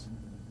else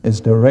is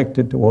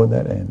directed toward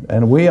that end.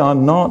 And we are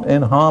not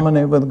in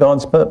harmony with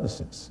God's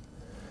purposes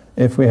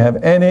if we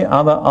have any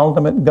other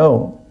ultimate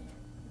goal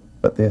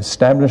but the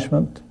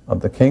establishment of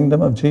the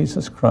kingdom of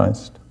Jesus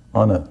Christ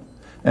on earth.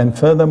 And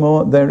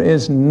furthermore, there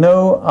is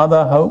no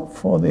other hope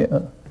for the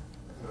earth.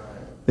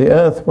 The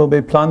earth will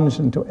be plunged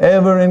into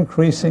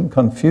ever-increasing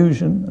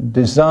confusion, and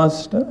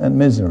disaster, and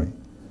misery.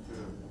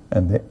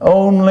 And the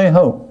only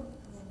hope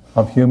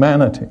of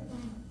humanity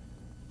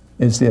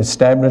is the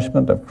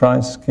establishment of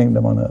Christ's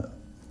kingdom on earth.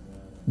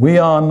 We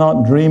are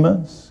not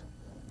dreamers.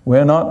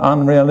 We're not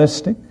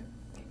unrealistic.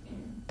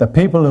 The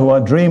people who are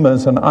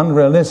dreamers and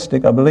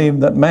unrealistic believe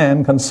that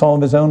man can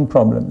solve his own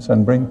problems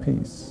and bring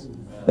peace.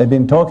 They've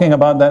been talking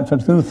about that for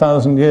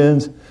 2,000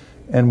 years,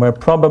 and we're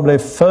probably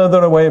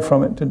further away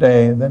from it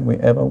today than we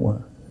ever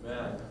were.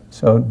 Amen.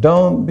 So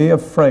don't be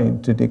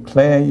afraid to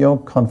declare your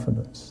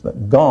confidence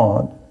that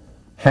God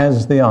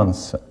has the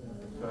answer.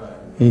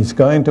 He's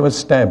going to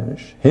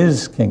establish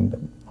his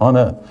kingdom on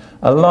earth.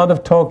 A lot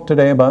of talk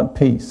today about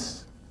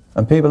peace,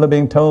 and people are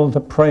being told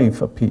to pray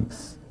for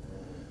peace.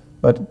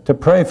 But to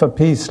pray for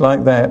peace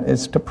like that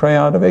is to pray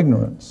out of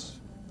ignorance.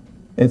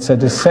 It's a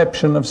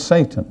deception of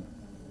Satan.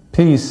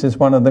 Peace is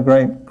one of the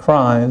great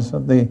cries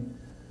of the,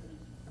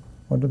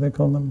 what do they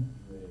call them?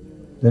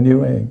 The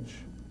New Age.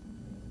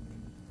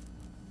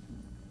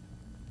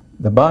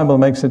 The Bible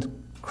makes it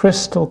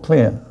crystal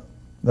clear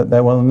that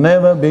there will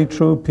never be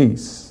true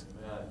peace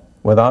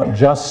without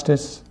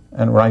justice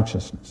and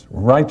righteousness.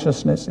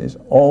 Righteousness is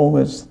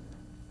always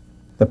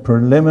the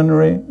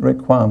preliminary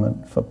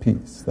requirement for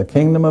peace. The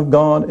kingdom of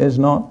God is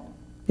not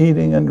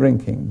eating and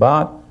drinking,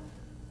 but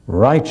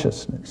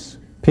righteousness,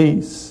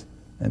 peace,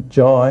 and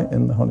joy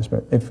in the Holy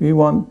Spirit. If you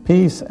want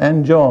peace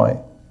and joy,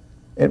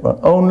 it will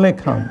only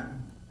come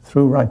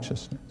through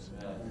righteousness.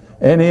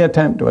 Any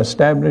attempt to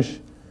establish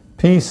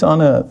peace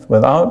on earth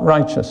without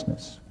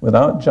righteousness,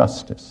 without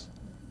justice,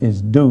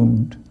 is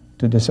doomed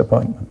to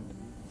disappointment.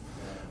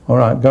 All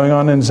right, going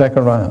on in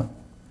Zechariah.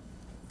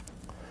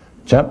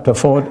 Chapter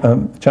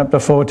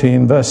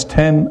 14, verse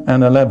 10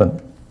 and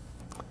 11.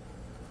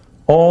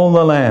 All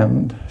the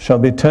land shall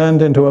be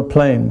turned into a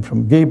plain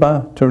from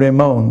Geba to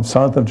Rimmon,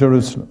 south of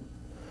Jerusalem.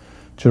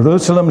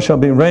 Jerusalem shall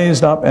be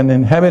raised up and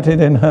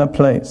inhabited in her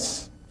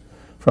place,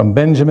 from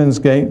Benjamin's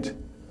gate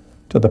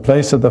to the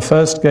place of the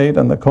first gate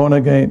and the corner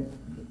gate,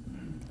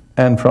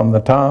 and from the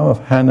tower of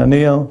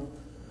Hananiel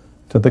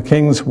to the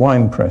king's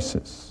wine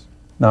presses.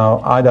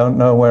 Now, I don't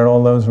know where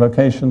all those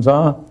locations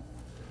are,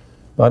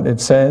 but it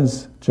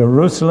says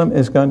Jerusalem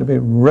is going to be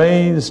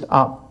raised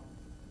up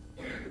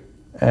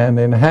and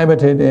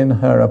inhabited in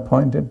her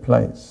appointed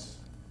place,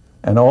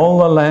 and all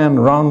the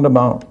land round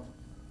about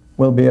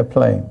will be a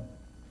plain.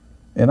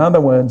 In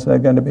other words, there are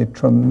going to be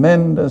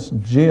tremendous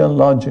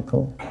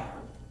geological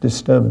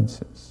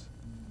disturbances.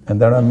 And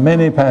there are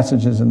many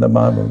passages in the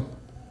Bible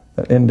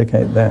that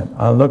indicate that.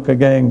 I'll look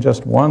again,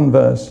 just one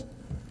verse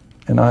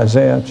in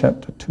Isaiah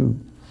chapter 2.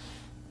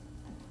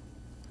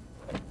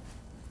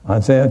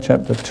 Isaiah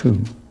chapter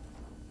 2,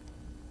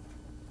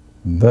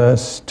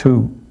 verse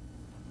 2.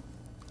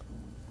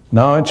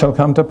 Now it shall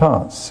come to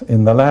pass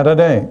in the latter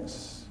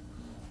days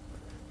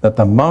that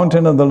the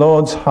mountain of the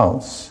Lord's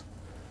house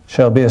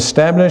shall be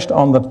established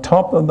on the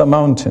top of the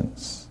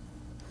mountains,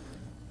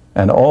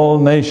 and all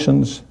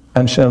nations,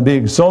 and shall be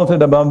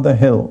exalted above the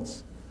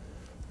hills,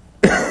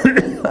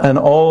 and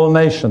all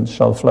nations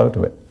shall flow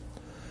to it.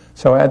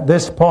 So at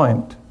this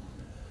point,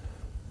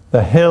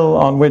 the hill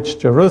on which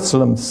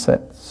Jerusalem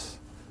sits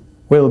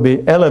will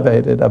be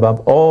elevated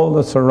above all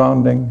the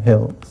surrounding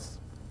hills.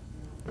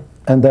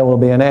 And there will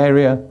be an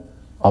area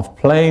of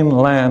plain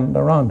land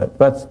around it.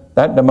 But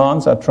that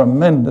demands a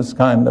tremendous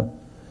kind of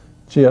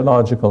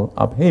geological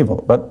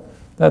upheaval. But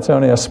that's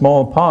only a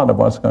small part of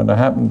what's going to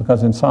happen,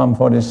 because in Psalm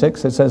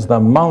 46 it says the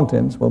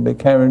mountains will be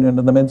carried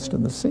into the midst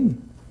of the sea.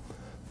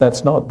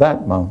 That's not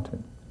that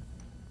mountain.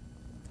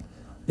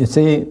 You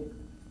see,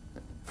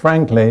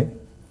 frankly,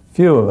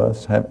 few of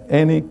us have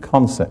any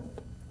concept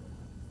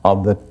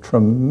of the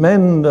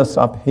tremendous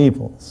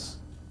upheavals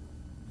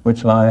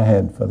which lie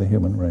ahead for the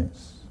human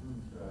race.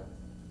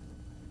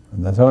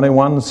 And there's only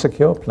one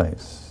secure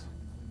place,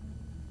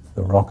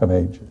 the Rock of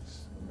Ages.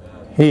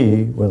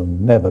 He will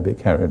never be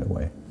carried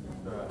away.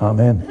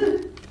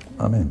 Amen.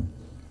 Amen.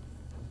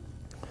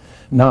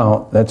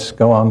 Now, let's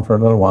go on for a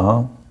little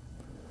while.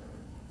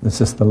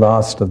 This is the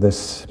last of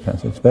this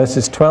passage.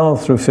 Verses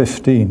 12 through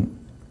 15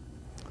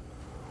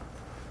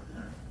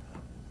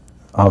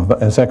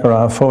 of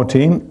Zechariah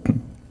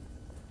 14.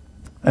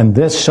 And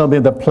this shall be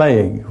the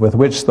plague with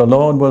which the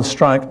Lord will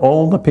strike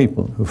all the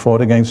people who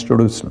fought against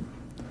Jerusalem.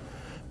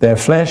 Their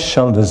flesh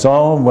shall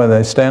dissolve where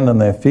they stand on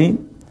their feet.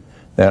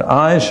 Their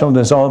eyes shall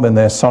dissolve in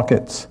their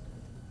sockets,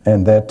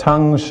 and their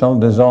tongues shall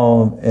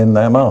dissolve in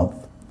their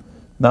mouth.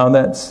 Now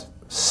that's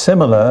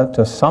similar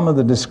to some of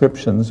the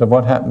descriptions of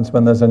what happens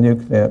when there's a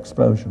nuclear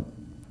explosion.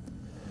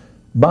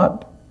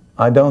 But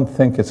I don't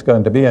think it's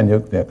going to be a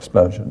nuclear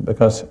explosion,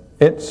 because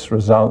its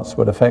results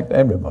would affect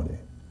everybody.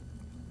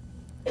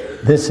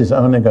 This is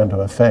only going to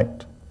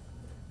affect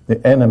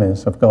the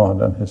enemies of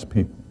God and his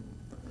people.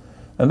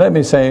 And let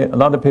me say, a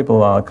lot of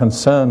people are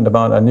concerned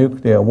about a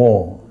nuclear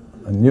war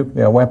and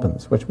nuclear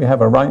weapons, which we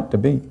have a right to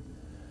be.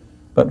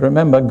 But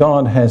remember,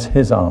 God has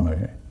his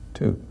army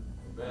too.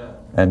 Amen.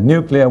 And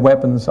nuclear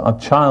weapons are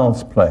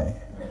child's play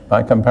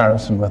by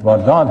comparison with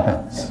what God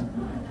has.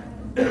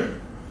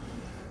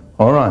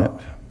 All right.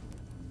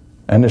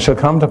 And it shall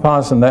come to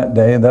pass in that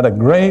day that a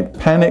great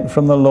panic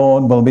from the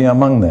Lord will be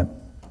among them.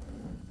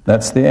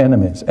 That's the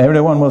enemies.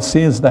 Everyone will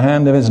seize the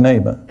hand of his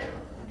neighbor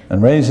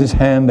and raise his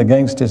hand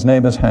against his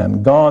neighbor's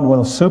hand. God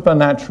will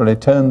supernaturally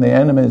turn the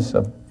enemies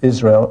of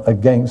Israel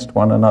against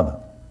one another.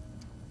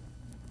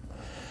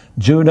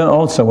 Judah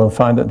also will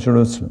fight at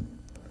Jerusalem,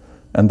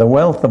 and the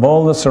wealth of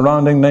all the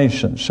surrounding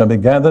nations shall be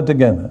gathered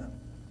together,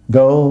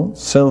 gold,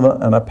 silver,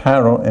 and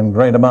apparel in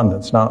great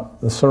abundance. Now,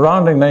 the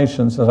surrounding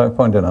nations, as I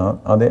pointed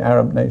out, are the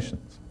Arab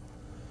nations.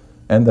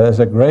 And there's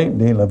a great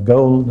deal of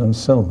gold and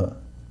silver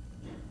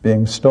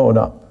being stored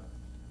up.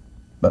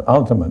 But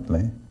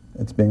ultimately,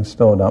 it's being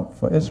stored up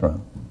for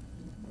Israel.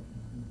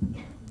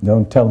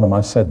 Don't tell them I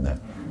said that.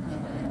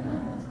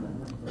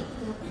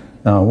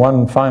 Now,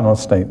 one final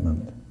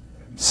statement.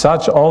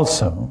 Such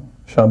also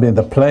shall be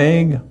the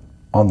plague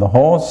on the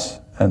horse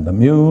and the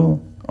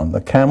mule, on the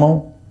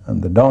camel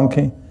and the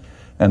donkey,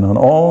 and on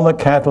all the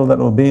cattle that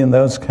will be in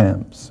those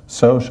camps.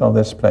 So shall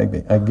this plague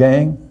be.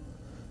 Again,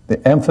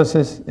 the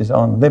emphasis is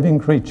on living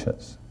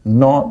creatures,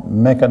 not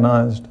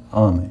mechanized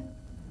army.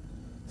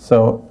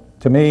 So,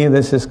 to me,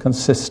 this is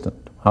consistent.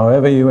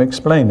 However you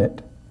explain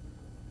it,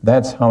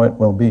 that's how it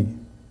will be.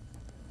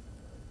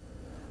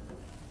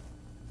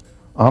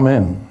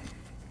 Amen.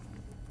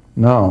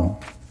 Now,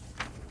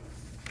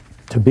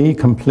 to be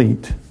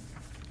complete,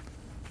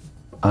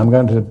 I'm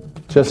going to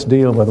just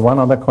deal with one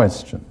other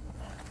question.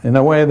 In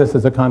a way, this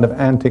is a kind of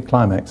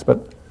anticlimax,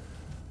 but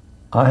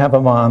I have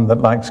a mind that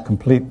likes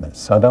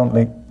completeness. I don't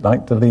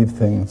like to leave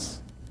things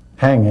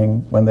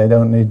hanging when they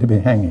don't need to be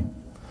hanging.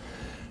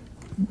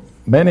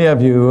 Many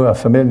of you are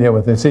familiar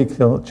with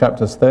Ezekiel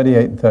chapters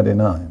 38 and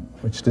 39,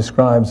 which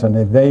describes an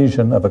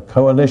invasion of a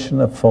coalition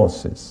of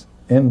forces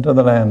into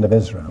the land of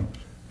Israel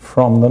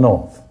from the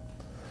north.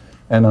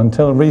 And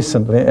until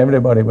recently,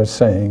 everybody was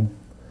saying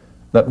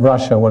that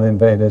Russia will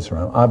invade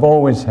Israel. I've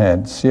always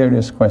had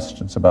serious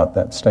questions about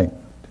that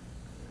statement,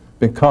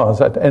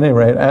 because at any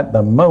rate, at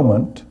the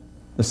moment,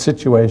 the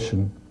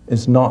situation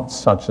is not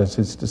such as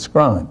is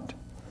described.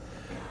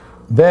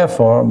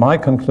 Therefore, my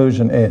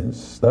conclusion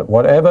is that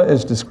whatever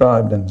is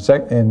described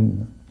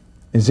in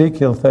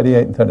Ezekiel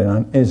 38 and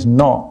 39 is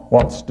not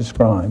what's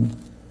described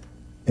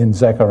in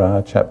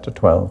Zechariah chapter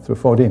 12 through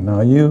 14.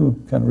 Now,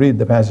 you can read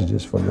the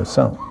passages for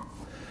yourself.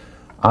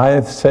 I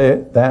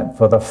say that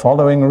for the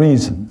following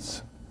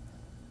reasons.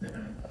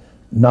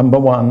 Number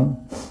one,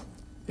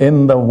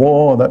 in the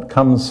war that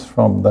comes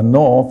from the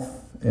north,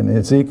 in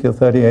Ezekiel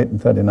 38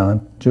 and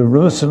 39,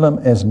 Jerusalem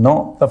is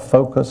not the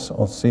focus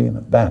or scene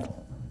of battle.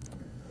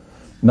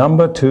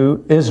 Number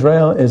two,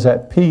 Israel is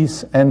at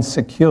peace and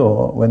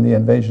secure when the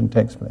invasion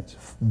takes place.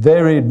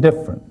 Very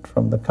different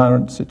from the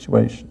current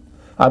situation.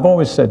 I've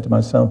always said to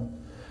myself,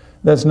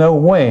 there's no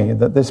way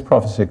that this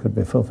prophecy could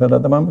be fulfilled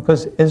at the moment,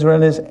 because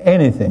Israel is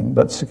anything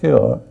but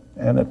secure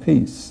and at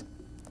peace.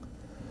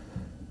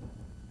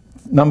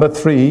 Number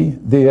three,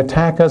 the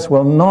attackers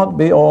will not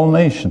be all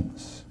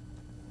nations,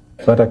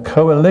 but a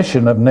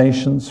coalition of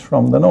nations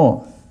from the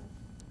north.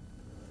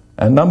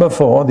 And number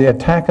four, the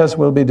attackers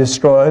will be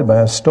destroyed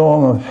by a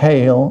storm of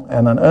hail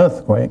and an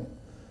earthquake,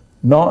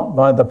 not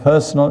by the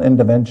personal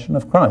intervention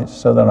of Christ.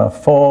 So there are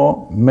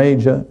four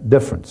major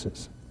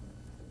differences.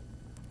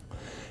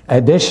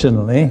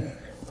 Additionally,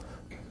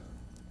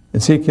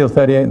 Ezekiel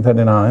 38 and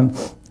 39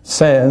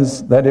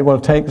 says that it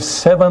will take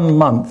 7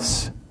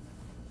 months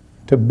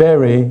to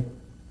bury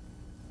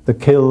the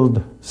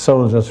killed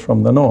soldiers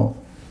from the north.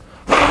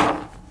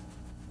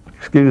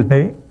 Excuse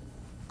me.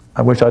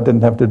 I wish I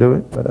didn't have to do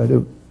it, but I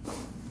do.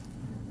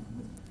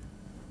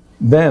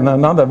 Then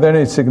another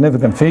very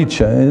significant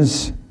feature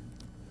is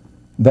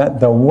that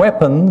the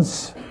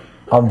weapons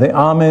of the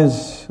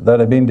armies that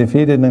have been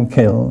defeated and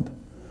killed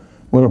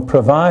will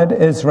provide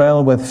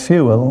Israel with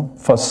fuel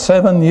for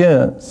 7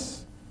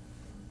 years.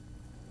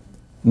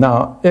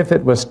 Now, if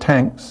it was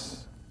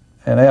tanks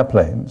and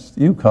airplanes,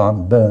 you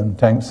can't burn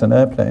tanks and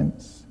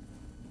airplanes.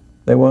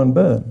 They won't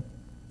burn.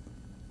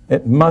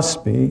 It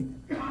must be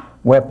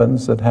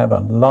weapons that have a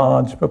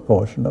large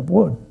proportion of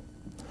wood.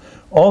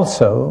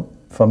 Also,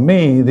 for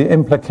me, the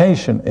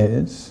implication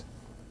is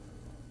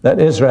that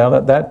Israel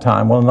at that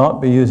time will not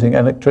be using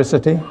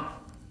electricity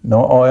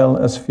nor oil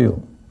as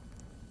fuel.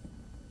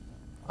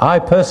 I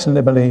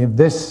personally believe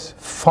this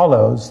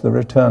follows the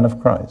return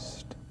of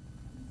Christ.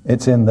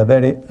 It's in the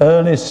very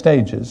early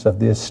stages of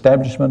the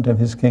establishment of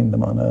his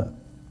kingdom on earth.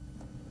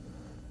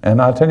 And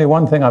I'll tell you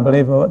one thing I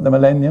believe about the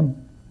millennium: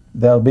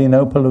 there'll be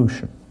no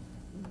pollution.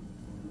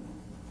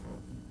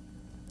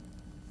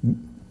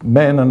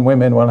 Men and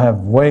women will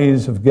have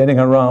ways of getting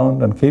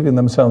around and keeping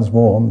themselves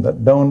warm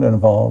that don't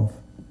involve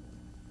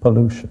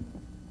pollution.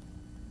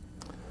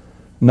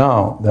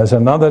 Now, there's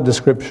another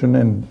description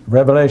in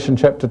Revelation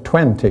chapter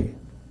 20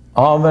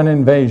 of an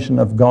invasion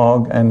of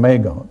Gog and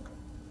Magog.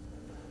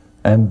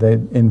 And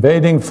the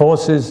invading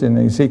forces in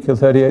Ezekiel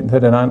 38 and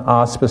 39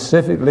 are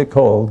specifically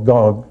called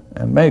Gog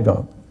and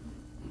Magog.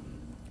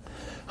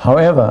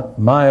 However,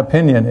 my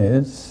opinion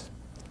is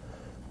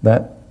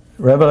that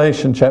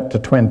Revelation chapter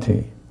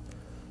 20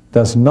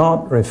 does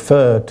not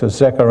refer to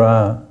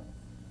Zechariah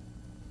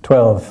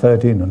 12,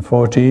 13, and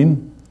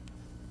 14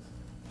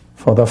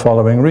 for the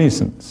following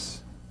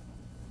reasons.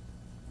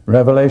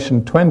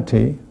 Revelation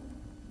 20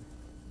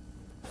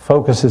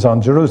 focuses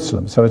on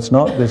Jerusalem, so it's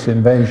not this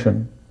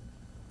invasion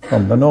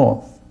from the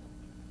north.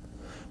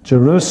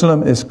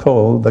 Jerusalem is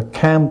called the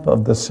camp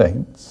of the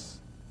saints,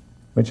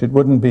 which it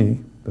wouldn't be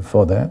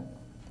before that.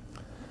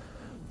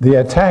 The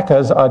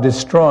attackers are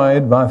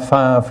destroyed by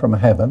fire from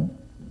heaven,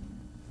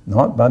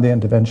 not by the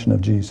intervention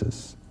of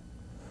Jesus.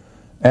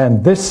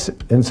 And this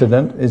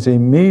incident is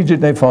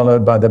immediately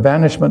followed by the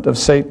banishment of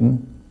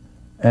Satan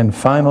and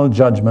final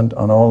judgment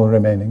on all the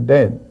remaining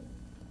dead.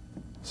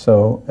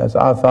 So, as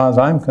far as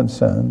I'm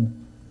concerned,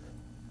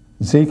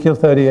 Ezekiel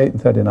 38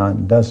 and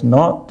 39 does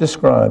not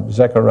describe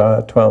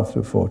Zechariah 12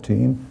 through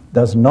 14,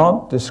 does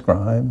not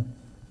describe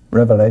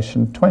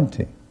Revelation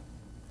 20.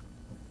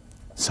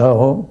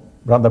 So,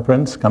 Brother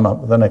Prince, come up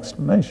with an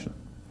explanation.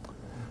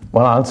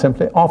 Well, I'll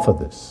simply offer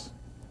this.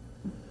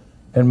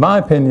 In my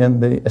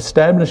opinion, the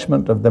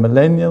establishment of the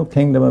millennial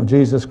kingdom of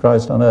Jesus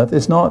Christ on earth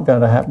is not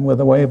going to happen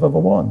with a wave of a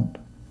wand.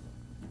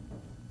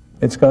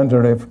 It's going to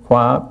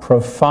require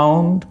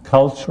profound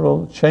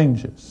cultural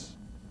changes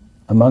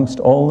amongst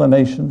all the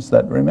nations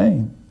that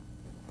remain.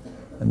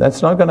 And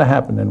that's not going to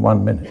happen in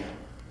 1 minute.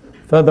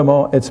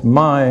 Furthermore, it's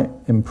my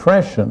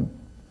impression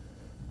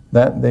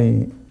that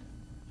the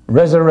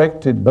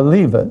resurrected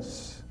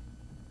believers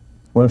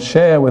will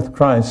share with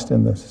Christ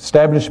in the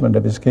establishment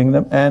of his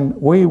kingdom, and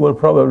we will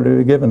probably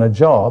be given a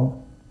job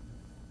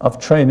of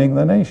training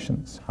the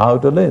nations how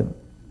to live.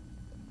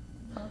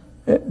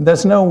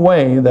 There's no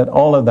way that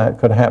all of that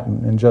could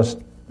happen in just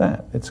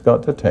that. It's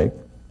got to take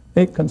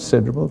a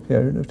considerable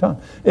period of time.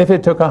 If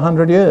it took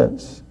 100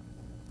 years,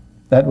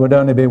 that would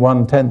only be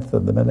 1/10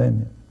 of the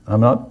millennium. I'm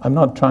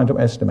not trying to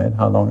estimate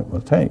how long it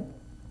will take.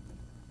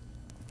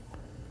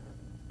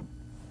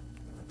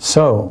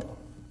 So,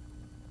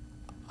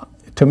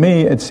 to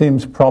me it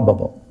seems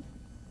probable,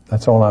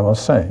 that's all I will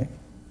say,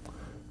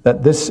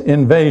 that this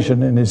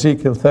invasion in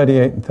Ezekiel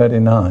 38 and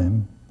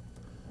 39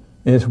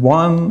 is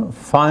one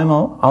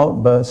final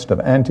outburst of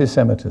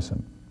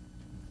anti-Semitism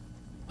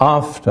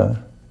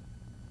after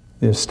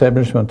the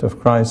establishment of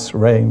Christ's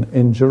reign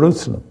in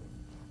Jerusalem.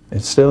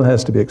 It still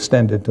has to be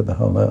extended to the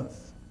whole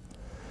earth.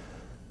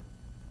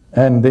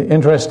 And the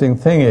interesting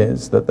thing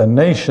is that the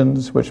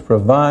nations which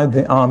provide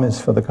the armies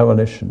for the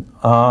coalition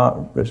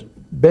are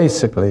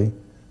basically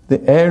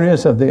the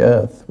areas of the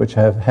earth which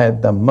have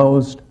had the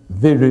most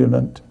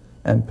virulent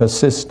and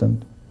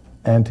persistent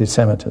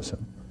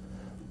anti-Semitism.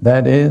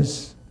 That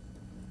is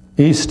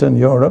Eastern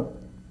Europe,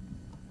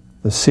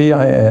 the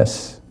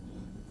CIS,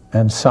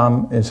 and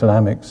some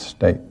Islamic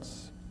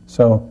states.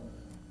 So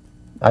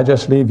I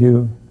just leave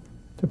you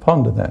to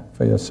ponder that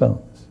for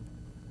yourselves.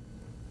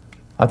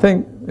 I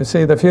think, you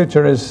see, the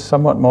future is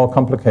somewhat more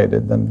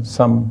complicated than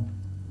some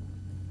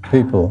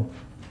people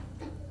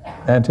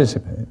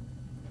anticipate.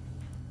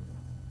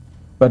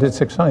 But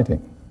it's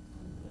exciting.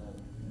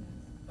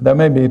 There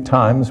may be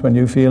times when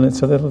you feel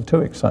it's a little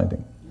too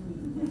exciting.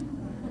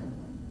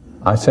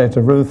 I say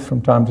to Ruth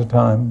from time to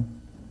time,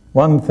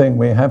 one thing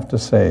we have to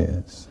say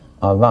is,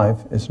 our life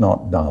is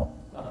not dull.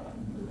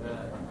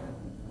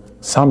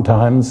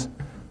 Sometimes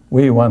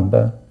we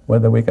wonder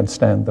whether we can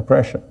stand the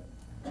pressure.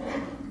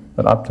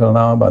 But up till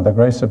now, by the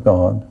grace of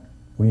God,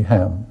 we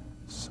have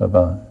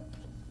survived.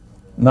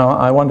 Now,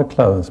 I want to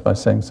close by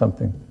saying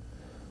something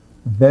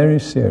very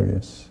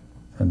serious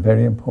and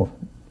very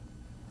important.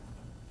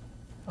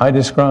 I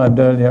described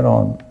earlier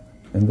on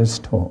in this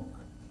talk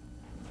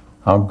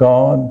how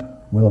God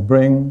will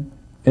bring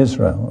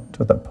Israel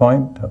to the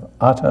point of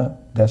utter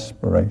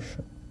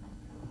desperation,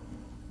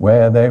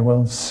 where they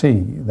will see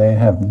they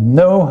have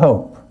no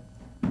hope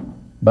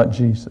but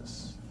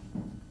Jesus.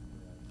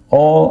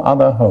 All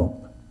other hope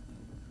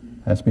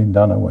has been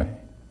done away.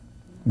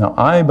 Now,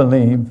 I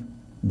believe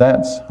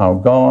that's how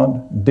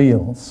God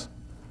deals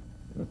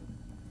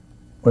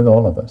with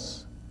all of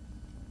us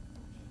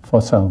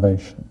for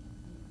salvation.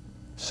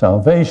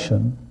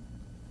 Salvation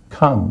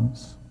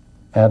comes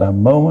at a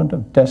moment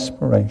of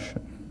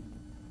desperation,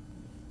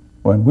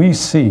 when we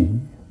see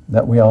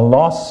that we are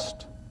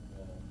lost,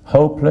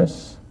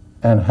 hopeless,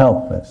 and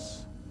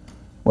helpless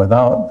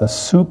without the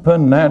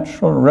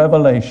supernatural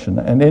revelation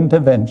and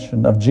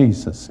intervention of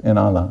Jesus in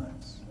our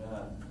lives.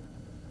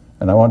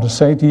 And I want to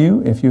say to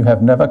you, if you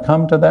have never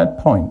come to that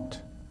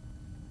point,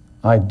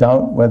 I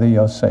doubt whether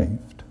you're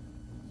saved.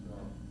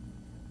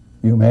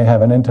 You may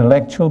have an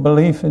intellectual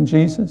belief in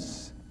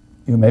Jesus.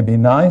 You may be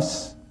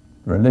nice,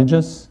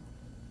 religious,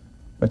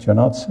 but you're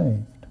not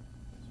saved.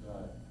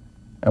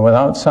 And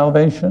without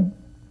salvation,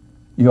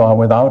 you are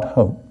without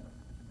hope,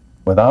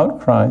 without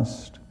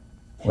Christ,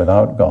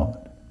 without God.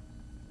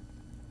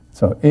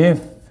 So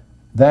if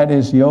that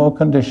is your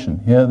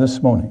condition here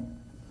this morning,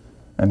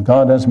 and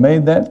God has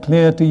made that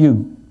clear to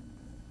you,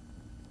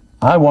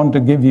 I want to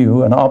give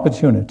you an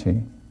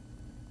opportunity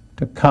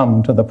to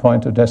come to the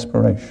point of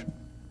desperation.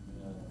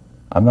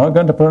 I'm not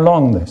going to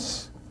prolong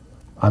this.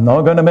 I'm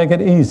not going to make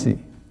it easy.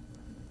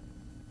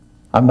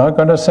 I'm not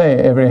going to say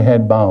every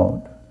head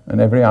bowed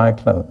and every eye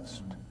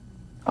closed.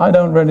 I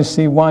don't really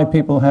see why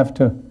people have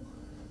to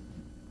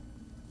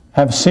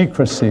have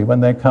secrecy when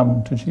they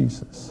come to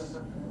Jesus.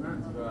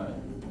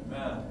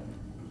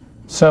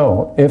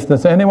 So, if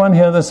there's anyone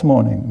here this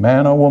morning,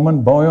 man or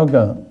woman, boy or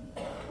girl,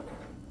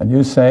 and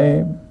you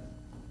say,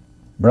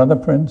 Brother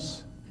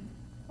Prince,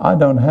 I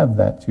don't have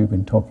that you've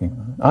been talking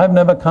about. I've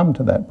never come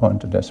to that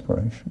point of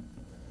desperation.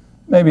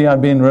 Maybe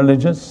I've been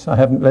religious, I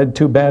haven't led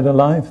too bad a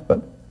life,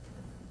 but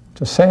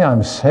to say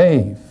I'm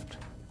saved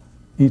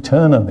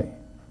eternally,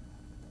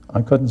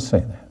 I couldn't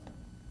say that.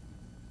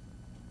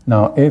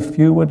 Now, if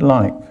you would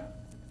like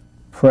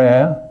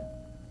prayer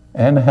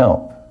and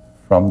help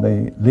from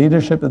the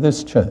leadership of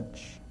this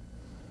church,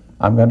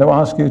 I'm going to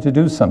ask you to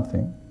do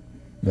something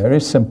very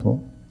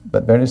simple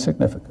but very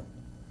significant.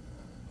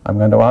 I'm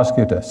going to ask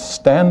you to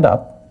stand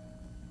up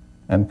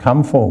and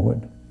come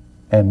forward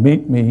and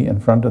meet me in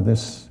front of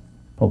this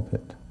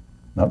pulpit.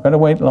 Not going to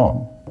wait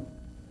long.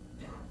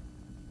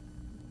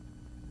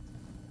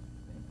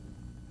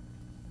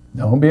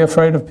 Don't be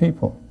afraid of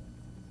people,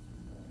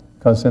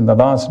 because in the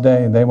last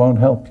day they won't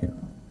help you.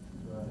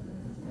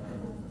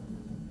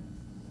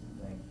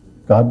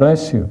 God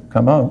bless you.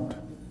 Come out.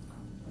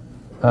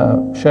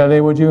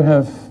 Shirley, would you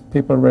have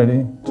people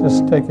ready?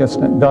 Just take your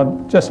stand.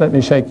 God, just let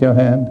me shake your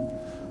hand.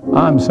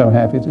 I'm so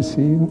happy to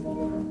see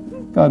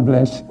you. God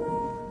bless you.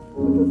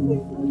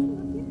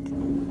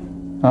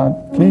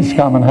 Please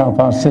come and help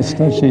our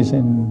sister. She's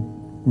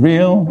in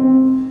real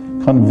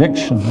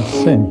conviction of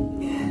sin.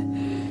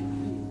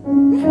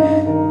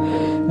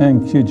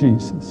 Thank you,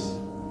 Jesus.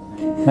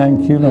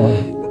 Thank you,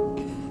 Lord.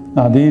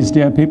 Now, these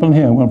dear people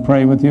here will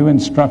pray with you,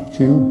 instruct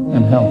you,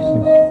 and help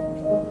you.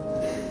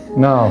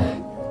 Now,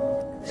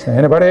 is there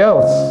anybody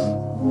else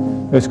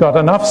who's got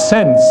enough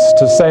sense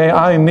to say,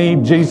 I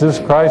need Jesus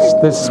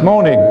Christ this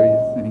morning?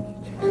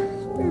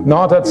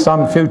 Not at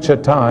some future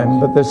time,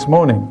 but this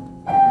morning.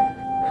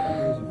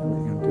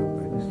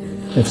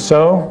 If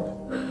so,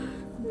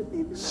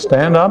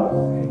 stand up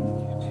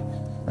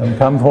and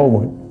come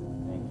forward.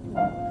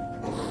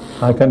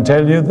 I can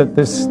tell you that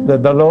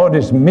the Lord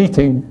is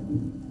meeting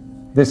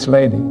this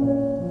lady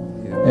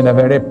in a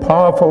very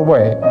powerful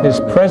way. His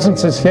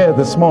presence is here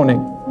this morning.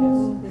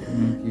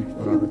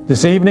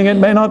 This evening it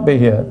may not be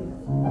here.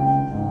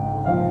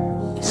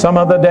 Some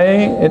other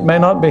day it may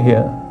not be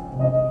here.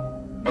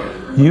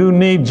 You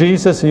need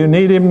Jesus, you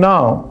need him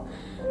now.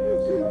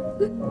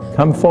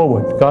 Come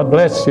forward. God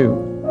bless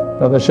you.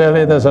 Brother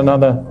Shelley, there's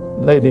another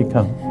lady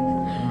come.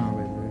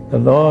 The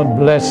Lord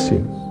bless you.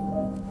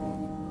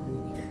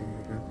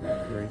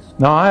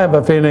 Now I have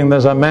a feeling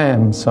there's a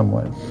man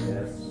somewhere.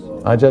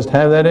 I just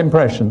have that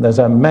impression. There's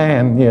a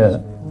man here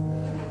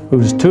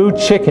who's too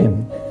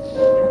chicken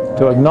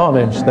to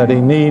acknowledge that he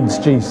needs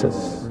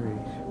Jesus.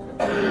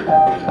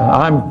 And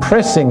I'm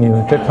pressing you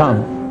to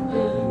come.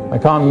 I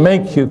can't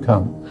make you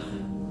come.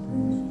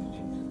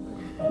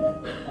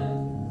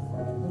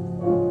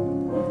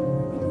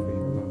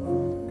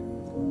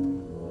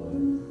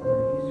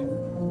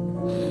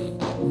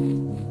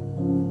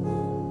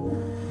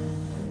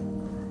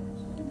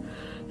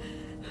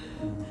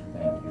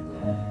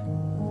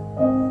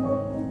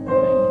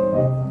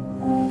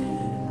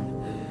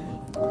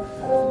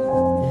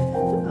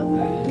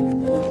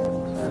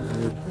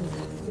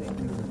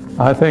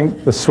 I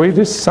think the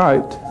sweetest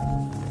sight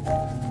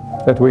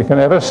that we can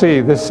ever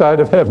see this side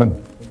of heaven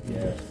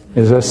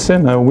is a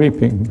sinner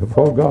weeping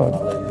before God.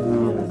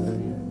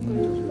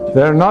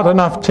 There are not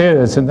enough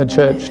tears in the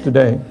church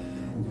today.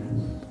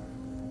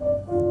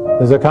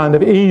 There's a kind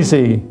of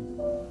easy,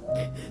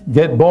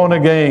 get born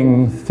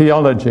again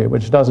theology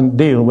which doesn't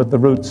deal with the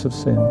roots of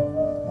sin.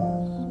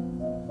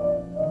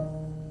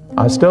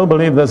 I still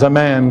believe there's a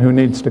man who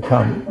needs to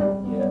come.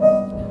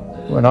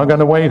 We're not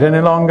going to wait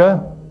any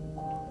longer.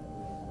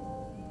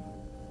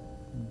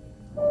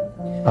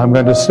 I'm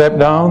going to step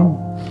down,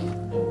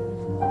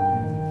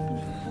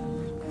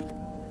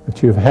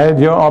 but you've had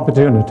your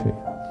opportunity.